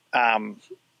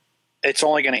 it's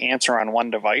only going to answer on one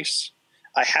device.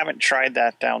 I haven't tried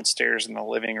that downstairs in the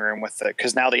living room with it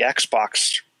because now the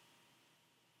Xbox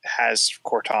has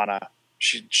Cortana.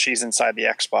 She's inside the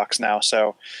Xbox now,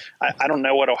 so I don't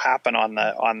know what'll happen on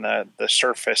the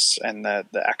Surface and the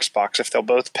Xbox, if they'll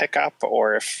both pick up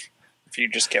or if you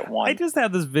just get one. I just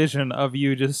have this vision of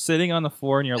you just sitting on the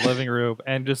floor in your living room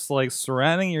and just like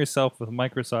surrounding yourself with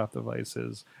Microsoft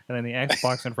devices, and then the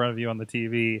Xbox in front of you on the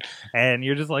TV, and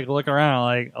you're just like looking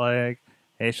around like,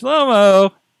 "Hey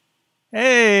Shlomo.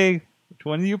 Hey,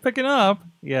 when are you picking up?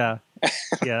 Yeah,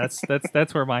 yeah.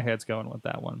 That's where my head's going with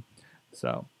that one.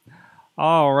 So,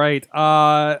 all right.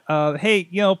 Hey,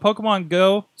 Pokemon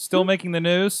Go still making the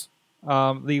news.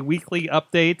 The weekly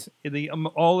update, the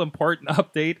all-important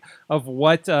update of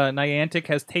what Niantic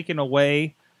has taken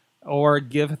away or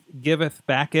giveth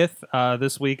backeth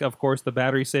this week. Of course, the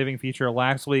battery-saving feature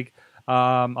last week.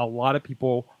 A lot of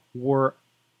people were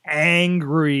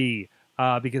angry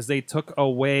because they took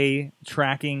away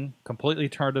tracking, completely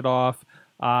turned it off.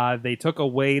 They took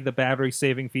away the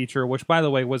battery-saving feature, which, by the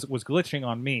way, was glitching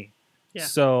on me. Yeah.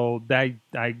 So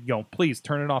please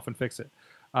turn it off and fix it.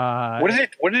 What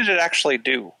did it actually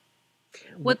do?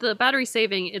 With the battery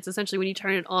saving, it's essentially when you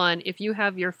turn it on, if you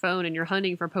have your phone and you're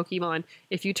hunting for Pokemon,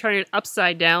 if you turn it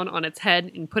upside down on its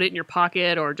head and put it in your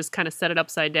pocket or just kind of set it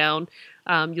upside down,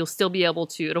 you'll still be able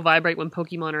to, it'll vibrate when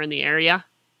Pokemon are in the area,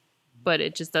 but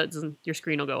it just doesn't, your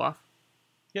screen will go off.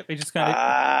 Yep, it just kind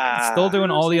of, it's still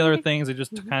doing all the other things, it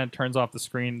just kind of turns off the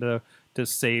screen to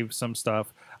save some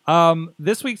stuff.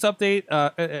 This week's update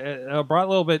brought a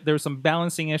little bit. There's some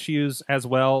balancing issues as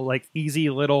well, like easy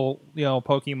little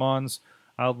Pokemons,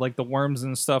 like the worms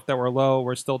and stuff that were low.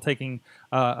 We're still taking,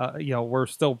 we're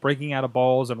still breaking out of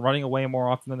balls and running away more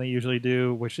often than they usually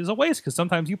do, which is a waste because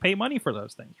sometimes you pay money for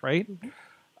those things, right?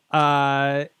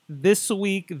 Mm-hmm. This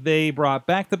week they brought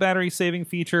back the battery saving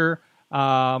feature.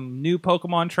 New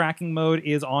Pokemon tracking mode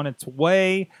is on its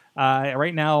way.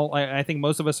 Right now, I think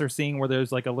most of us are seeing where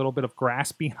there's like a little bit of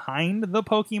grass behind the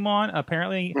Pokemon.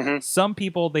 Apparently, some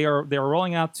people they're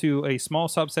rolling out to a small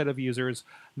subset of users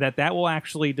that will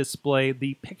actually display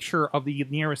the picture of the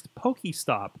nearest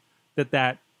Pokestop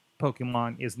that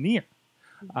Pokemon is near.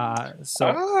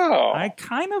 I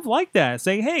kind of like that.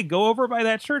 Say, hey, go over by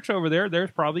that church over there.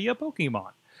 There's probably a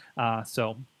Pokemon.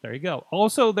 So there you go.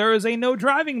 Also, there is a no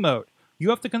driving mode. You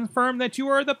have to confirm that you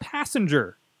are the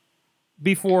passenger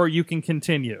before you can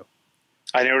continue.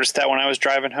 I noticed that when I was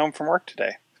driving home from work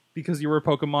today. Because you were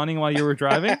Pokemoning while you were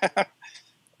driving?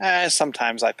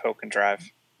 Sometimes I poke and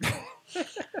drive.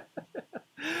 Depends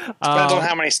on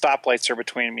how many stoplights are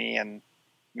between me and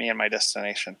my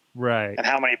destination. Right. And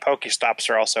how many Pokestops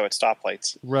are also at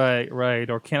stoplights. Right.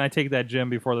 Or can I take that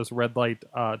gym before this red light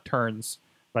turns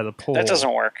by the pool? That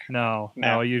doesn't work. No,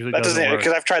 it usually doesn't work.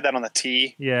 Because I've tried that on the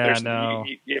T. Yeah, no.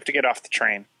 You have to get off the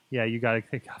train. Yeah, you got to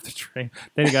get off the train.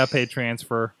 Then you got to pay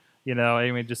transfer.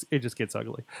 I mean, it just gets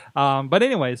ugly. But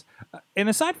anyways, and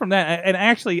aside from that, and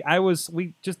actually,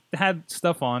 we just had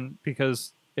stuff on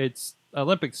because it's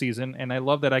Olympic season, and I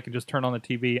love that I can just turn on the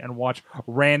TV and watch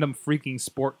random freaking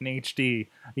sport in HD.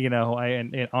 And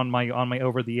on my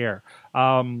over the air.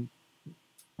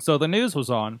 So the news was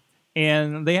on.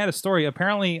 And they had a story.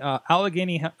 Apparently,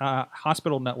 Allegheny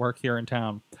Hospital Network here in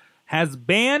town has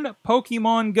banned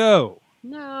Pokemon Go.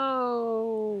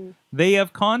 No. They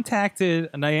have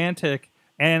contacted Niantic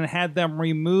and had them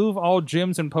remove all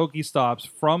gyms and Pokestops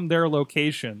from their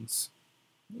locations.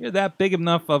 You're that big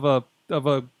enough of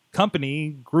a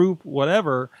company, group,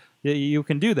 whatever, you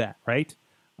can do that, right?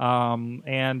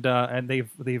 And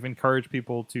they've encouraged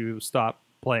people to stop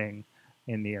playing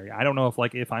in the area. I don't know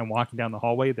if I'm walking down the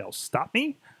hallway, they'll stop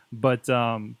me, but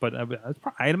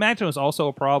I'd imagine it was also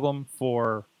a problem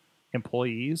for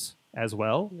employees as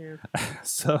well. Yeah.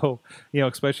 So,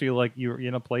 especially like you're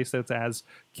in a place that's as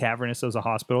cavernous as a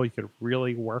hospital, you could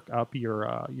really work up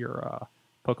your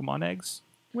Pokemon eggs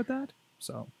with that.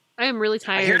 So I am really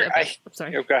tired. I'm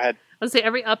sorry. Go ahead. I was say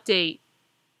every update,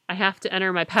 I have to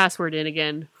enter my password in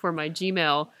again for my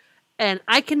Gmail. And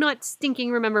I cannot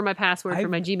stinking remember my password for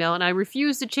my Gmail, and I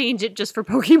refuse to change it just for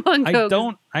Pokemon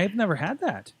Go. I've never had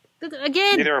that.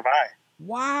 Again. Neither have I.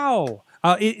 Wow.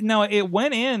 It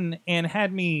went in and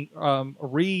had me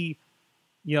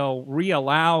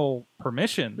reallow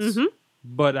permissions,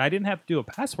 but I didn't have to do a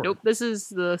password. Nope. This is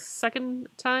the second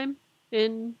time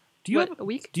in a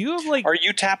week. Do you have Are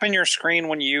you tapping your screen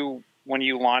when you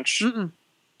launch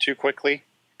too quickly?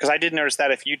 Because I did notice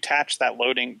that if you tap that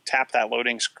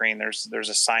loading screen, there's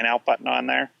a sign out button on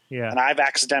there. Yeah. And I've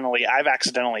accidentally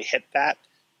hit that,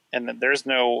 and there's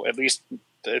no, at least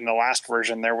in the last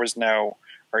version, there was no,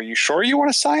 are you sure you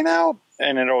want to sign out?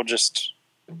 And it'll just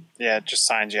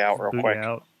signs you out real quick.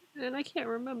 And I can't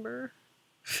remember.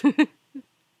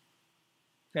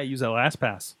 Yeah, use that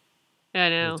LastPass. I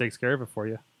know. It takes care of it for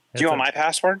you. Do you want my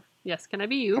password? Yes. Can I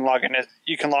be you?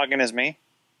 You can log in as me.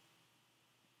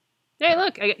 Hey,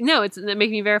 look! It's making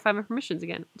me verify my permissions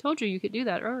again. I told you could do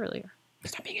that earlier.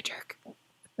 Stop being a jerk.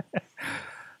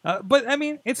 But I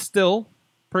mean, it's still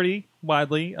pretty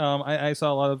widely. I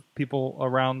saw a lot of people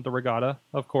around the regatta,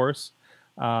 of course,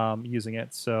 using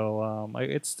it. So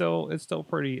it's still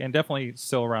pretty, and definitely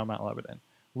still around Mount Lebanon.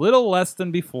 little less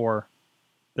than before.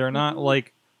 They're not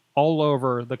like all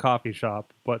over the coffee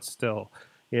shop, but still,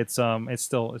 it's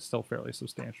still fairly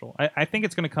substantial. I think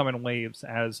it's going to come in waves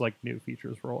as like new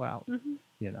features roll out.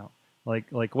 You know,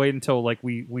 like wait until like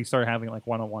we start having like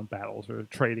one-on-one battles or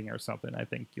trading or something. I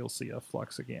think you'll see a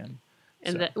flux again.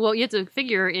 And So. well, you have to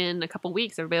figure in a couple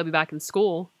weeks everybody will be back in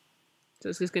school, so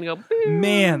it's just going to go.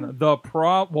 Man,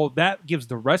 well, that gives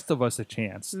the rest of us a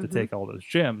chance to take all those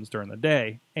gyms during the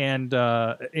day, and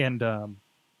I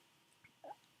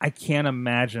can't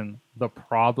imagine the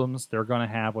problems they're going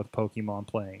to have with Pokemon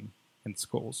playing in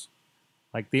schools.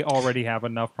 Like, they already have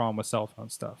enough problem with cell phone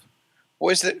stuff.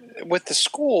 Was it with the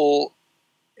school?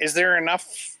 Is there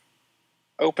enough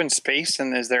open space,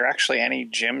 and is there actually any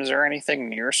gyms or anything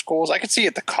near schools? I could see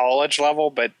at the college level,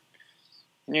 but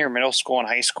near middle school and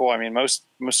high school, I mean, most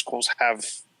schools have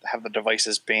the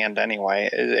devices banned anyway.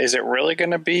 Is it really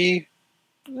going to be?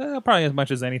 Probably as much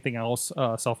as anything else,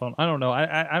 cell phone. I don't know.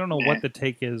 I don't know what the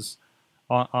take is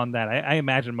on that. I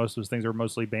imagine most of those things are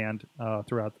mostly banned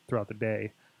throughout the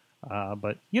day.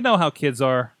 But you know how kids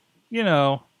are. You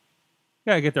know,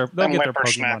 gotta get they'll get their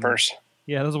Pokemon.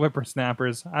 Yeah, those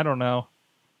whippersnappers. I don't know.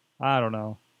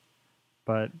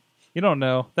 But you don't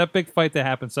know. That big fight that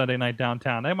happened Sunday night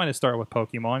downtown, they might have started with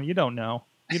Pokemon. You don't know.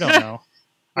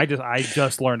 I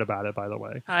just learned about it, by the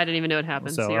way. I didn't even know it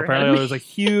happened. So apparently there was a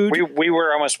huge... We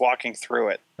were almost walking through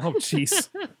it. Oh, jeez.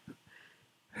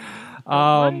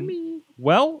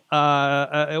 Well,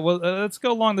 let's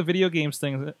go along the video games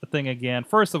thing again.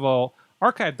 First of all,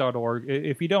 archive.org,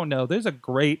 if you don't know, there's a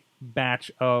great batch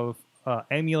of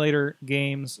emulator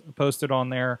games posted on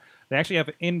there. They actually have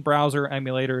in-browser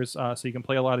emulators, so you can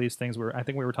play a lot of these things. I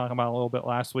think we were talking about a little bit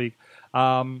last week.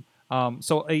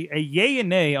 So a yay and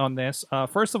nay on this.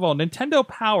 First of all, Nintendo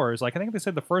Powers. Like, I think they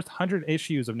said the first 100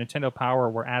 issues of Nintendo Power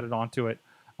were added onto it,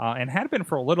 and had been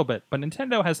for a little bit. But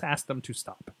Nintendo has asked them to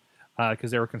stop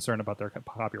because they were concerned about their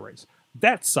copyrights.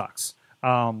 That sucks.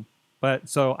 But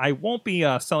so I won't be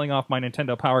selling off my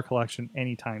Nintendo Power collection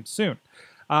anytime soon.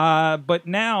 But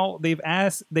now they've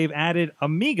added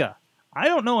Amiga. I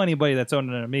don't know anybody that's owned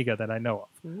an Amiga that I know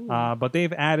of. But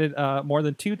they've added more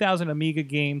than 2,000 Amiga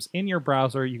games in your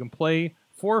browser. You can play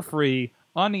for free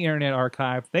on the Internet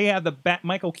Archive. They have the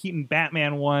Michael Keaton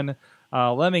Batman 1,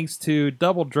 Lemmings 2,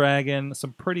 Double Dragon,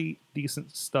 some pretty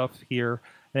decent stuff here.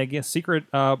 And I guess Secret,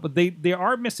 but they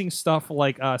are missing stuff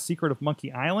like Secret of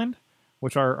Monkey Island,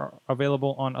 which are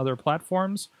available on other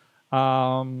platforms.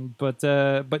 But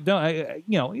no,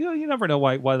 you never know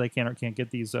why they can or can't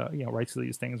get these rights to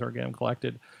these things or get them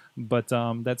collected. But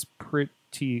that's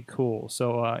pretty cool.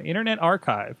 So Internet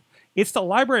Archive, it's the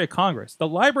Library of Congress. The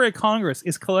Library of Congress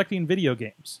is collecting video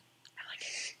games.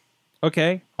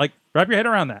 Okay, like wrap your head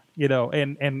around that,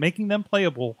 and making them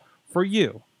playable for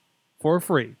you for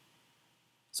free.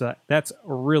 So that's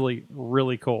really,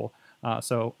 really cool.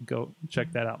 So go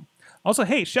check that out. Also,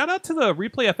 hey, shout out to the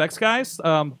Replay FX guys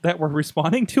that were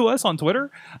responding to us on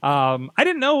Twitter. I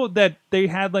didn't know that they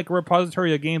had like a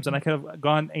repository of games, and I could have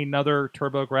gone another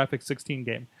TurboGrafx 16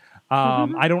 game.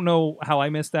 I don't know how I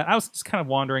missed that. I was just kind of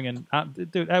wandering, and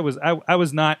dude, I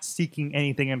was not seeking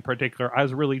anything in particular. I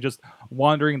was really just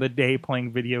wandering the day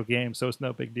playing video games, so it's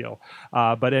no big deal.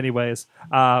 But anyways,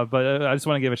 I just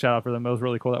want to give a shout out for them. It was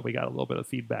really cool that we got a little bit of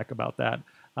feedback about that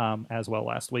as well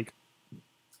last week.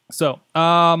 So,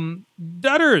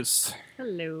 Dutters.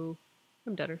 Hello.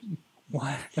 I'm Dutters.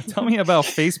 What? Tell me about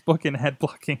Facebook and head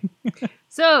blocking.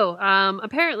 So,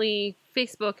 apparently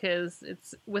Facebook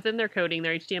it's within their coding,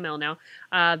 their HTML now,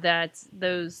 that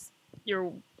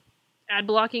your ad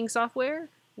blocking software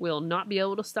will not be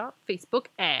able to stop Facebook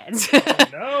ads.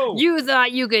 No. You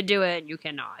thought you could do it, you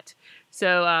cannot.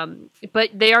 So, but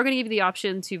they are going to give you the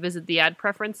option to visit the ad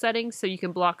preference settings so you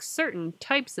can block certain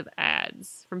types of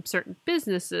ads from certain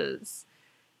businesses.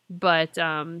 But,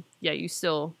 you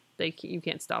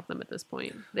can't stop them at this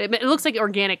point. It looks like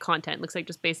organic content. It looks like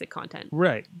just basic content.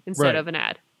 Right. Instead of an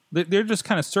ad. They're just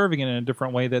kind of serving it in a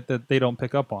different way that they don't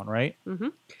pick up on, right? Mm-hmm.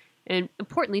 And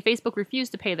importantly, Facebook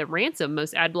refused to pay the ransom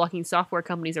most ad blocking software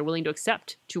companies are willing to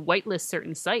accept to whitelist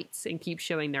certain sites and keep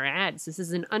showing their ads. This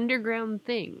is an underground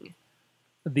thing.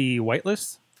 The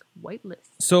whitelist?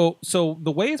 Whitelist. So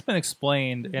the way it's been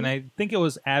explained, and I think it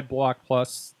was AdBlock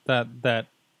Plus that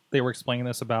they were explaining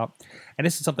this about, and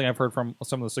this is something I've heard from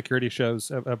some of the security shows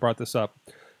have brought this up,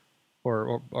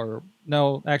 or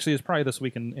no, actually it's probably this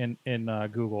week in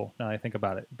Google, now I think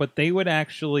about it. But they would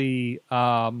actually,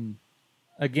 again,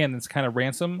 it's kind of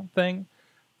ransom thing,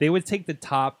 they would take the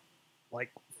top,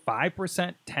 like,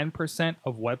 5%, 10%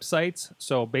 of websites,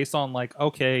 so based on, like,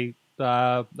 okay,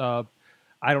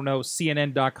 I don't know,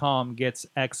 CNN.com gets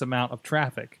X amount of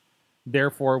traffic.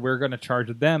 Therefore, we're going to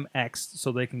charge them X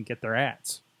so they can get their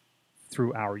ads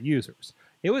through our users.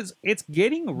 It's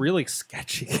getting really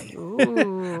sketchy.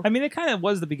 Ooh. I mean, it kind of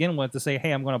was the beginning with to say,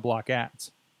 hey, I'm going to block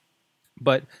ads.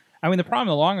 But I mean, the problem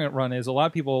in the long run is a lot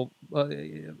of people,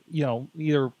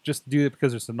 either just do it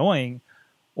because it's annoying,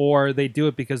 or they do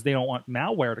it because they don't want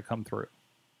malware to come through,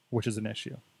 which is an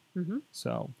issue. Mm-hmm.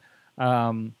 So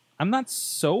I'm not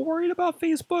so worried about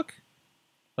Facebook.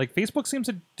 Like, Facebook seems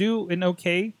to do an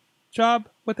okay job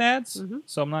with ads,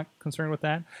 so I'm not concerned with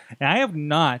that. And I have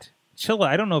not, Chilla,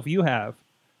 I don't know if you have,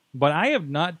 but I have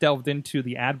not delved into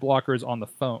the ad blockers on the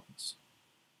phones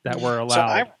that were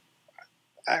allowed.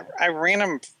 So I ran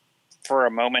them for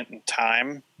a moment in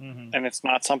time, and it's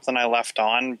not something I left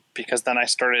on, because then I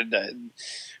started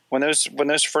when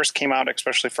those first came out,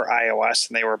 especially for iOS,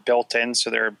 and they were built in, so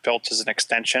they're built as an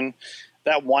extension.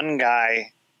 That one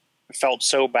guy felt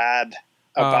so bad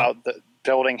about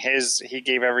building his. He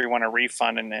gave everyone a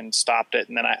refund and stopped it.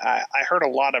 And then I heard a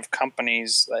lot of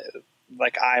companies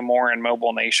like iMore and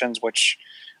Mobile Nations, which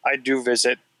I do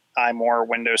visit, iMore,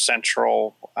 Windows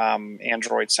Central,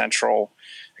 Android Central,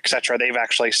 etc. They've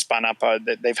actually spun up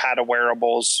they've had a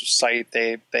wearables site.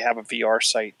 They have a VR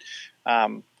site.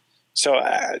 So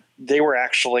they were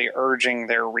actually urging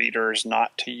their readers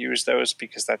not to use those,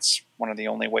 because that's one of the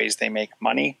only ways they make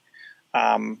money.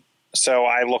 So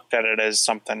I looked at it as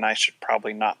something I should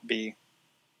probably not be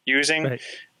using. Right.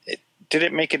 Did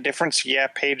it make a difference? Yeah,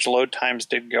 page load times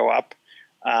did go up.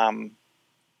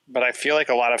 But I feel like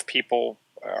a lot of people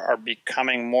are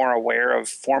becoming more aware of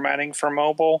formatting for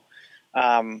mobile.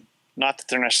 Not that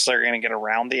they're necessarily going to get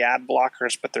around the ad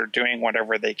blockers, but they're doing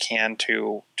whatever they can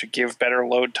to give better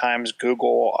load times.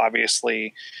 Google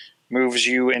obviously moves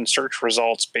you in search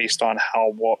results based on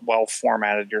how well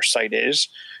formatted your site is.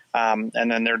 And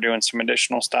then they're doing some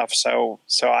additional stuff. So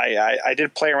I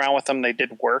did play around with them. They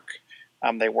did work.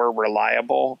 They were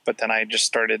reliable, but then I just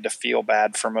started to feel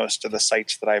bad for most of the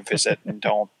sites that I visit and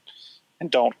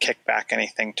don't kick back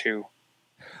anything to.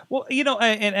 Well,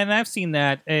 and I've seen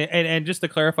that, and just to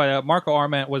clarify, Marco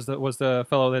Arment was the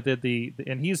fellow that did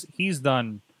and he's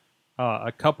done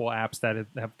a couple apps that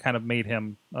have kind of made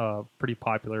him pretty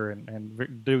popular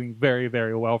and doing very,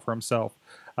 very well for himself,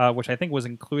 which I think was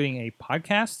including a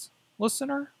podcast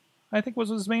listener. I think was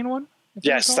his main one.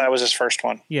 Yes, that was his first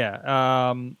one.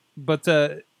 Yeah,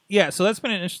 so that's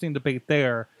been an interesting debate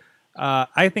there.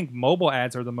 I think mobile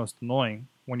ads are the most annoying.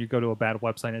 When you go to a bad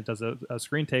website, it does a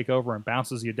screen takeover and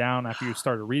bounces you down after you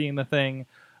started reading the thing,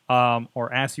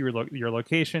 or asks you your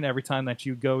location every time that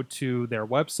you go to their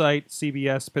website,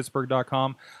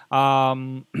 cbspittsburgh.com,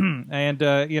 and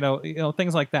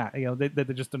things like that.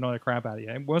 They just annoy the crap out of you.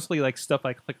 And mostly like stuff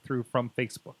I click through from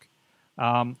Facebook.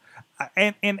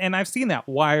 And I've seen that.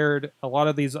 Wired, a lot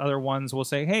of these other ones will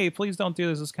say, hey, please don't do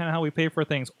this. This is kind of how we pay for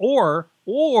things. Or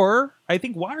I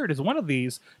think Wired is one of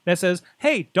these that says,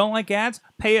 hey, don't like ads?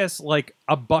 Pay us like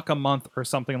 $1 a month or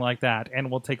something like that, and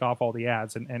we'll take off all the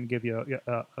ads and give you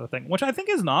a thing, which I think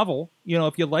is novel.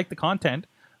 If you like the content,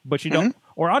 but you don't,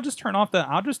 or I'll just turn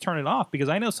it off, because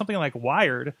I know something like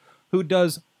Wired, who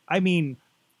does,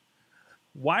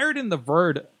 Wired and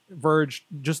the Verge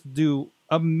just do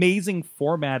amazing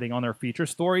formatting on their feature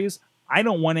stories. I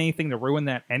don't want anything to ruin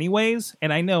that anyways,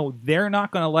 and I know they're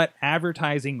not going to let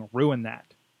advertising ruin that,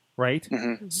 right?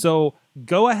 So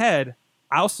go ahead,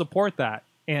 I'll support that,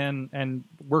 and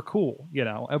we're cool,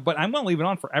 but I'm going to leave it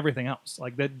on for everything else.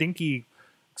 Like the dinky,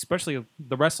 especially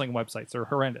the wrestling websites, are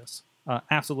horrendous,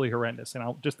 absolutely horrendous, and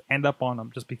I'll just end up on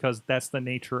them just because that's the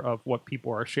nature of what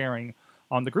people are sharing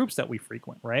on the groups that we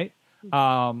frequent, right?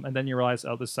 And then you realize,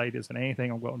 oh, this site isn't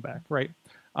anything. I'm going back, right?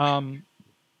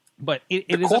 But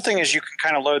the cool thing is you can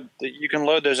kind of load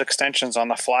those extensions on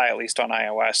the fly, at least on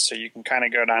iOS. So you can kind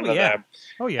of go down to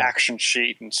the action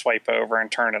sheet and swipe over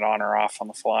and turn it on or off on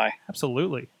the fly.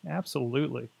 Absolutely. So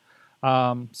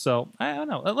I don't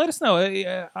know. Let us know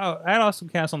at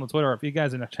AwesomeCast on the Twitter, or if you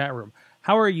guys in the chat room,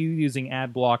 how are you using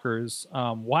ad blockers?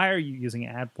 Why are you using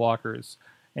ad blockers?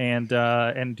 And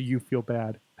do you feel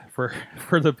bad for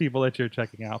the people that you're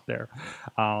checking out there?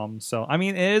 So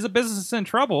it is a business that's in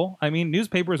trouble.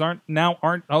 Newspapers aren't,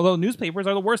 although newspapers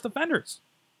are the worst offenders.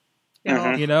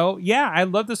 I'd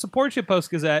love to support you, Post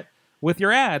Gazette, with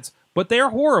your ads, but they're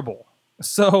horrible.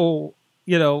 So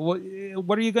what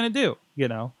are you going to do?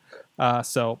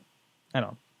 So I don't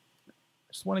know.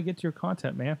 I just want to get to your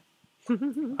content, man.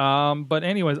 But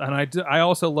anyways, and I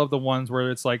also love the ones where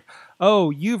it's like,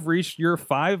 oh, you've reached your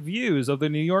 5 views of the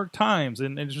New York Times,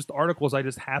 and it's just articles I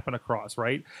just happen across,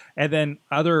 right? And then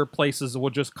other places will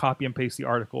just copy and paste the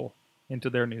article into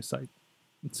their news site.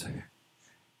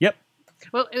 Yep.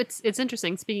 Well, it's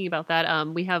interesting. Speaking about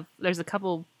that, there's a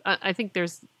couple. I think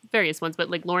there's various ones, but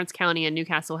like Lawrence County and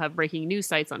Newcastle have breaking news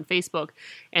sites on Facebook,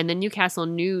 and the Newcastle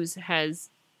News has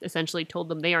essentially told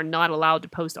them they are not allowed to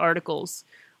post articles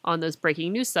on those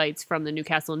breaking news sites from the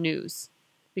Newcastle News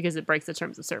because it breaks the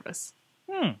terms of service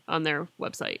on their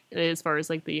website as far as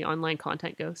like the online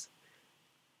content goes.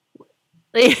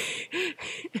 So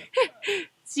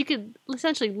you could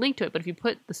essentially link to it, but if you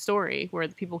put the story where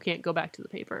the people can't go back to the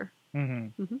paper, take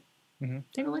a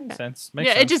look at it. Makes sense.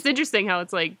 It's just interesting how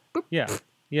it's like, boop.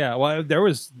 Yeah. Well, there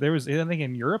was I think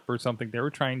in Europe or something they were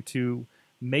trying to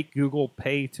make Google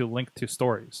pay to link to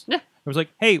stories. Yeah. It was like,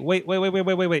 hey, wait,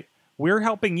 we're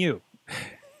helping you.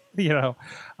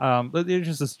 There's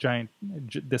just this giant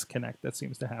disconnect that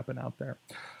seems to happen out there.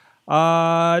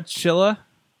 Chilla,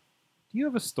 do you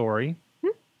have a story?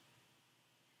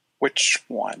 Which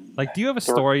one? Like, do you have a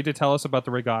story to tell us about the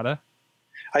regatta?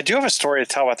 I do have a story to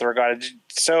tell about the regatta.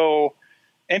 So,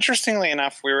 interestingly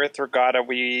enough, we were at the regatta.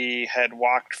 We had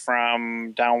walked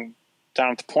from down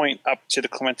at the point up to the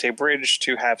Clemente Bridge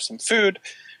to have some food.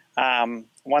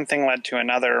 One thing led to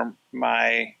another.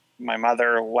 My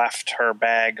mother left her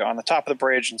bag on the top of the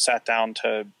bridge and sat down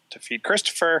to feed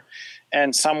Christopher,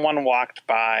 and someone walked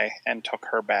by and took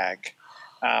her bag.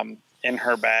 In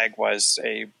her bag was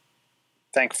a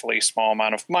thankfully small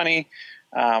amount of money,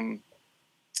 some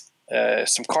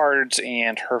cards,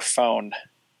 and her phone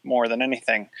more than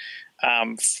anything.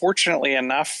 Fortunately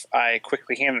enough, I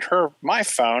quickly handed her my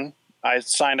phone. I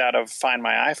signed out of Find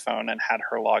My iPhone and had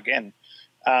her log in.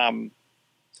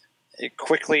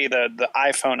 Quickly, the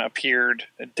iPhone appeared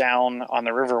down on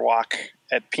the Riverwalk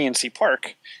at PNC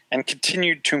Park and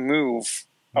continued to move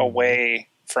away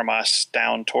from us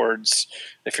down towards,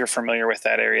 if you're familiar with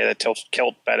that area, the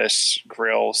Kilt, Bettis,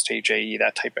 Grill, Stage AE,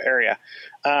 that type of area.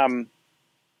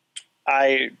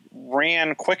 I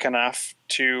ran quick enough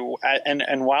to,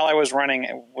 and while I was running,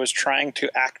 I was trying to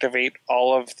activate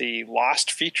all of the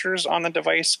lost features on the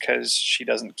device because she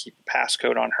doesn't keep a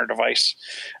passcode on her device.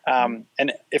 And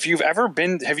if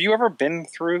have you ever been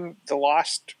through the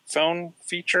lost phone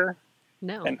feature?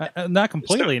 No, not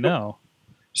completely. No.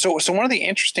 So one of the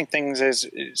interesting things is,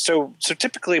 so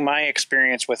typically my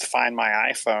experience with Find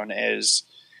My iPhone is,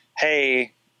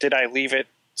 hey, did I leave it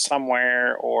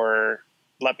somewhere, or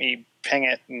let me ping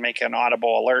it and make an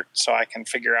audible alert so I can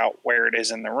figure out where it is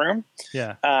in the room.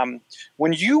 Yeah.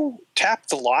 When you tap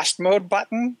the lost mode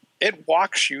button, it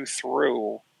walks you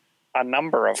through a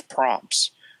number of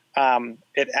prompts.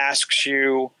 It asks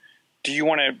you, do you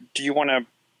want to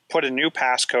put a new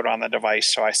passcode on the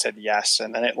device? So I said yes,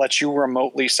 and then it lets you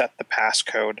remotely set the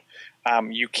passcode.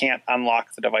 You can't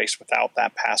unlock the device without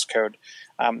that passcode.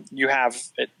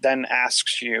 It then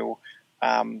asks you,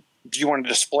 do you want to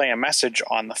display a message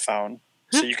on the phone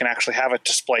so you can actually have it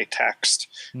display text?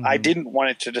 I didn't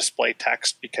want it to display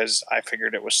text because I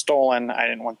figured it was stolen. I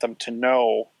didn't want them to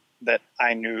know that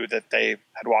I knew that they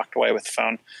had walked away with the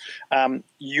phone.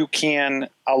 You can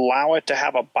allow it to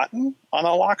have a button on the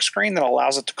lock screen that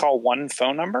allows it to call one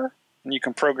phone number, and you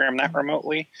can program that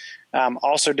remotely.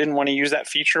 Also didn't want to use that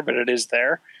feature, but it is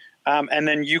there. And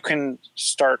then you can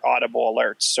start audible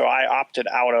alerts. So I opted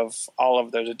out of all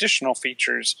of those additional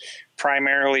features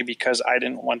primarily because I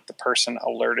didn't want the person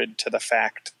alerted to the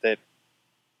fact that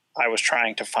I was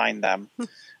trying to find them.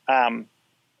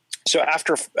 So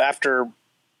after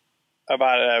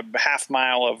about a half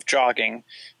mile of jogging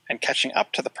and catching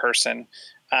up to the person,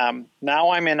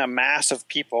 now I'm in a mass of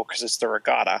people because it's the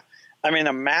regatta. I'm in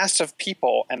a mass of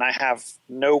people and I have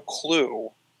no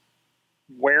clue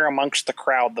where amongst the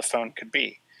crowd the phone could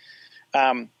be.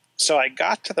 So I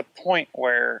got to the point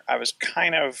where I was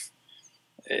kind of,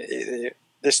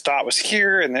 this dot was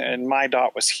here and my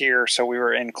dot was here. So we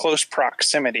were in close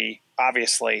proximity,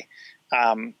 obviously.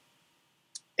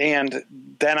 And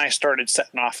then I started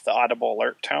setting off the audible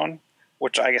alert tone,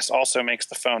 which I guess also makes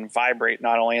the phone vibrate.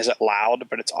 Not only is it loud,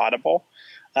 but it's audible.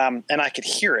 And I could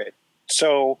hear it.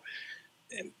 So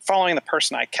following the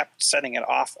person, I kept setting it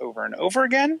off over and over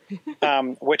again,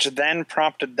 which then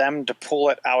prompted them to pull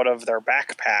it out of their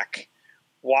backpack,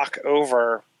 walk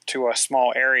over to a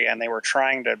small area, and they were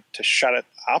trying to shut it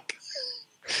up.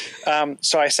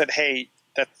 So I said, hey,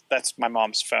 that's my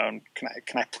mom's phone. Can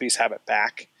I please have it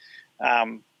back?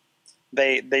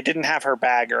 They didn't have her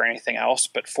bag or anything else,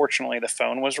 but fortunately the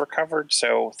phone was recovered.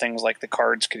 So things like the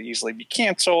cards could easily be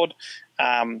canceled.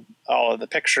 All of the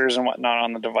pictures and whatnot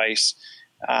on the device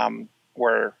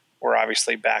were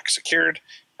obviously back secured.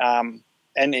 And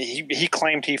he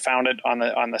claimed he found it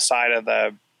on the side of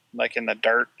the, like in the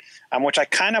dirt, which I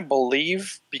kind of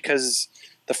believe because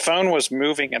the phone was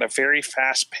moving at a very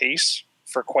fast pace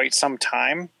for quite some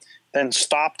time. then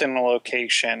stopped in a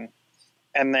location,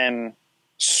 and then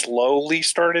slowly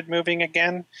started moving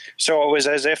again. So it was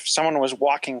as if someone was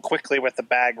walking quickly with the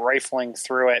bag, rifling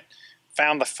through it,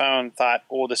 found the phone, thought,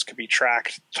 oh, this could be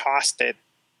tracked, tossed it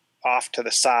off to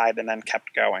the side, and then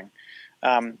kept going.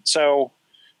 So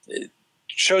it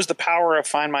shows the power of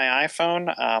Find My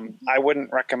iPhone. I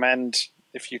wouldn't recommend,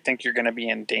 if you think you're going to be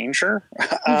in danger,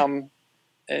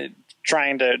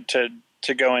 trying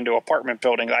to go into apartment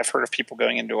buildings. I've heard of people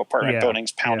going into apartment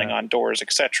buildings, pounding on doors,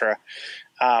 etc.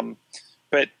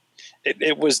 But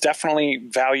it was definitely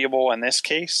valuable in this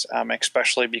case,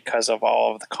 especially because of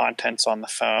all of the contents on the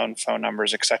phone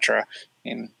numbers, etc. I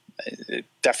mean,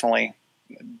 definitely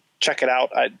check it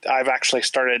out. I've actually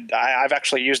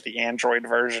used the Android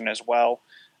version as well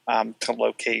to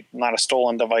locate not a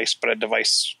stolen device, but a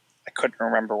device I couldn't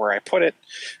remember where I put it,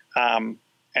 and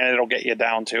it'll get you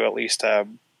down to at least a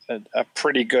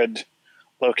pretty good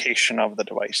location of the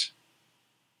device.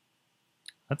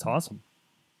 That's awesome.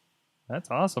 That's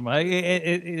awesome.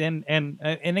 And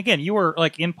again, you were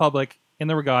like in public in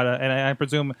the regatta, and I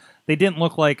presume they didn't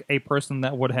look like a person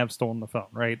that would have stolen the phone,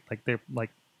 right? Like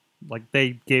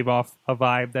they gave off a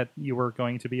vibe that you were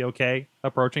going to be okay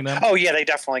approaching them. Oh yeah, they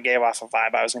definitely gave off a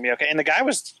vibe I was going to be okay, and the guy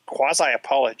was quasi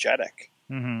apologetic,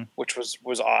 which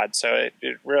was odd. So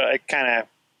it really kind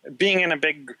of, being in a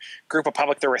big group of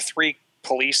public, there were 3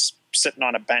 police sitting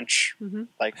on a bench,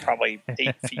 like probably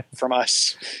 8 feet from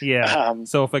us. Yeah.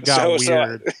 So if it got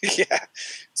weird,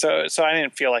 so I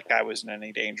didn't feel like I was in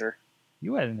any danger.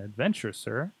 You had an adventure,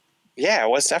 sir. Yeah, it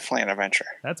was definitely an adventure.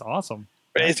 That's awesome.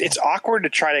 But it's awkward to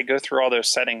try to go through all those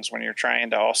settings when you're trying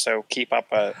to also keep up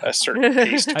a certain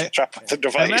pace to catch up with the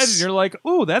device. I imagine you're like,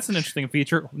 "Ooh, that's an interesting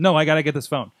feature." No, I got to get this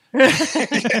phone.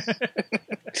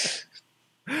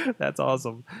 That's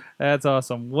awesome. That's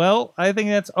awesome. Well, I think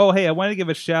that's... Oh, hey, I wanted to give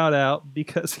a shout out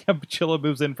because Chilla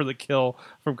moves in for the kill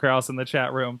from Kraus in the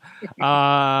chat room.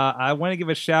 I want to give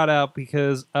a shout out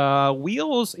because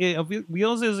Wheels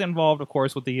is involved, of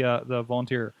course, with the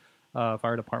volunteer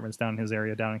fire departments down in his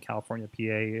area, down in California,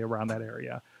 PA, around that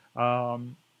area.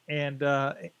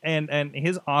 And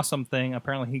his awesome thing,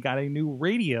 apparently he got a new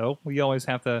radio. We always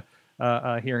have to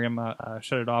hear him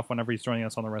shut it off whenever he's joining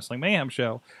us on the Wrestling Mayhem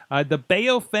show. The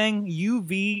Baofeng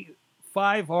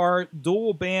UV5R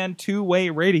dual band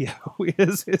 2-way radio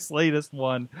is his latest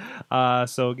one.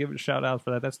 So give it a shout out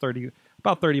for that. That's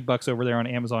about $30 over there on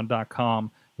Amazon.com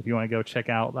if you want to go check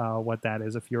out what that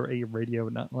is, if you're a radio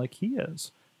nut like he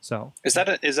is. So is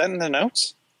that in the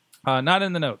notes? Not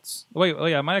in the notes. Wait,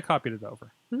 yeah, I might have copied it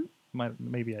over.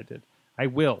 Maybe I did. I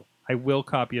will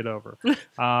copy it over.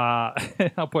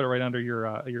 I'll put it right under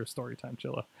your story time,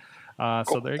 Chilla. Cool,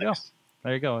 so there you go.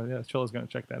 There you go. Yeah, Chilla's going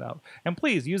to check that out. And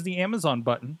please use the Amazon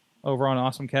button over on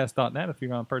AwesomeCast.net if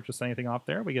you're going to purchase anything off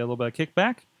there. We get a little bit of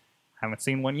kickback. Haven't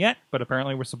seen one yet, but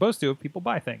apparently we're supposed to if people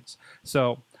buy things.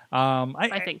 So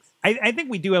I think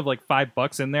we do have like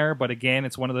 $5 in there, but again,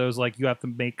 it's one of those like you have to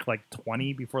make like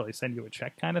 20 before they send you a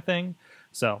check kind of thing.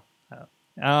 So,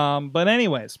 but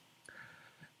anyways.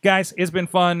 Guys, it's been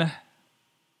fun.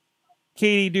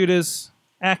 Katie Dudas,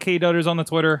 at KDutters on the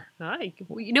Twitter. Hi.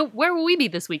 Where will we be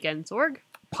this weekend, Sorg?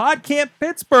 PodCamp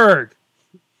Pittsburgh.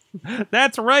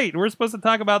 That's right. We're supposed to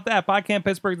talk about that. PodCamp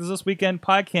Pittsburgh is this weekend.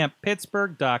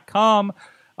 PodCampPittsburgh.com.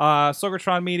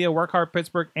 Sorgatron Media, Work Hard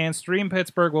Pittsburgh, and Stream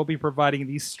Pittsburgh will be providing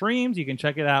these streams. You can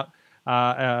check it out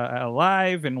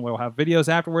live, and we'll have videos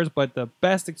afterwards, but the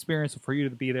best experience for you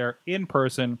to be there in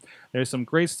person. There's some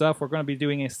great stuff. We're going to be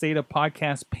doing a State of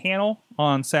Podcast panel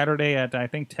on Saturday at, I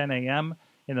think, 10 a.m.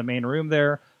 in the main room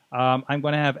there. I'm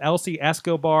going to have Elsie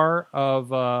Escobar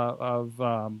of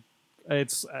I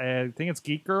think it's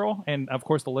Geek Girl, and of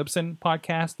course the Libsyn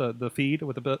podcast, the feed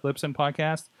with the Libsyn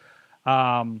podcast.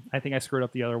 I think I screwed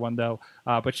up the other one though,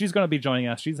 but she's going to be joining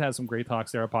us. She's had some great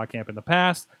talks there at PodCamp in the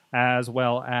past, as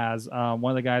well as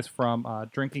one of the guys from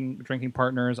Drinking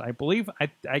Partners. I believe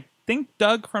I think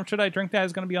Doug from Should I Drink That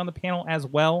is going to be on the panel as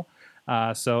well.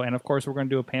 And of course we're going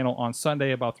to do a panel on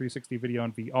Sunday about 360 video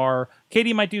and VR.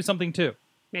 Katie might do something too.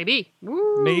 Maybe.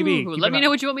 Woo. Maybe. Let me know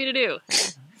what you want me to do.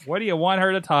 What do you want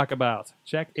her to talk about?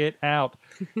 Check it out.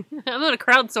 I'm going to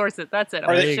crowdsource it. That's it.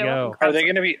 Are they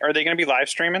going to be live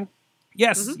streaming?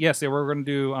 Yes, yes. Yeah, we're going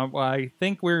to do. I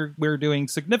think we're doing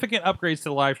significant upgrades to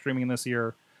the live streaming this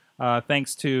year,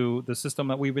 thanks to the system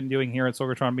that we've been doing here at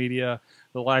Sorgatron Media,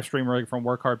 the live stream rig from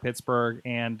Work Hard Pittsburgh,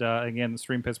 and again, the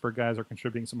Stream Pittsburgh guys are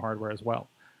contributing some hardware as well.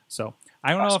 So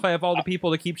I don't know if I have all the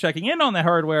people to keep checking in on the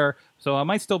hardware, so I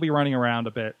might still be running around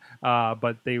a bit,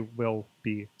 but they will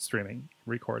be streaming,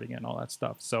 recording, and all that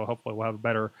stuff. So hopefully we'll have a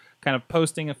better kind of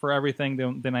posting for everything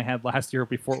than I had last year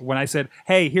before when I said,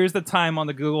 "Hey, here's the time on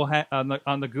the Google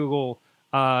on the Google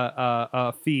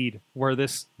feed where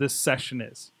this session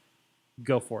is.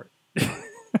 Go for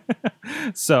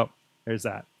it." So there's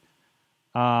that.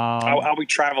 I'll be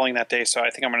traveling that day, so I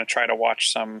think I'm going to try to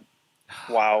watch some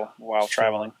while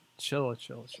traveling. Chilla.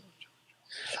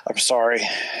 I'm sorry.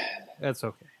 That's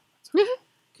okay.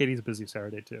 Katie's busy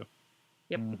Saturday too.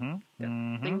 Yep.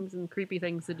 Things and creepy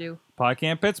things to do.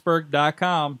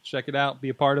 PodcampPittsburgh.com. Check it out. Be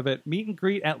a part of it. Meet and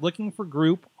greet at Looking for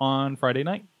Group on Friday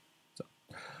night. So,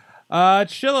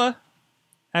 Chilla.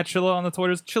 At Chilla on the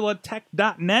Twitters.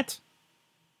 ChillaTech.net.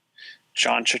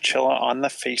 John Chichilla on the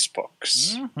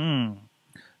Facebooks.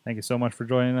 Thank you so much for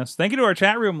joining us. Thank you to our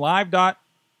chat room,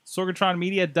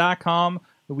 live.sorgatronmedia.com.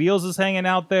 The Wheels is hanging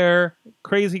out there.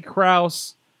 Crazy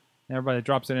Kraus. Everybody that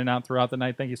drops in and out throughout the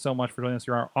night. Thank you so much for joining us.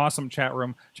 You're our awesome chat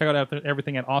room. Check out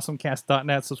everything at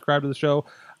awesomecast.net. Subscribe to the show.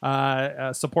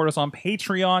 Support us on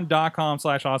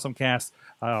patreon.com/awesomecast.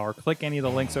 Or click any of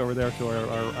the links over there to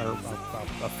our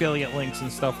affiliate links and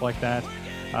stuff like that.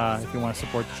 If you want to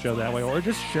support the show that way, or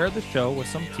just share the show with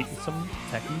some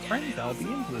techie friends that'll be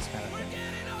into this kind of thing.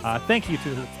 Thank you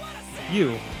to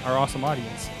you, our awesome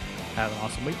audience. Have an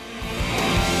awesome week.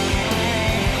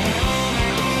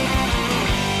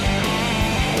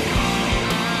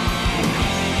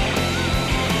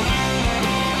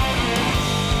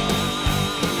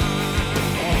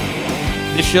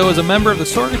 This show is a member of the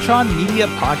Sorgatron Media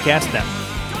Podcast Network.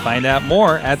 Find out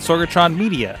more at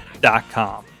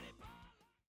sorgatronmedia.com.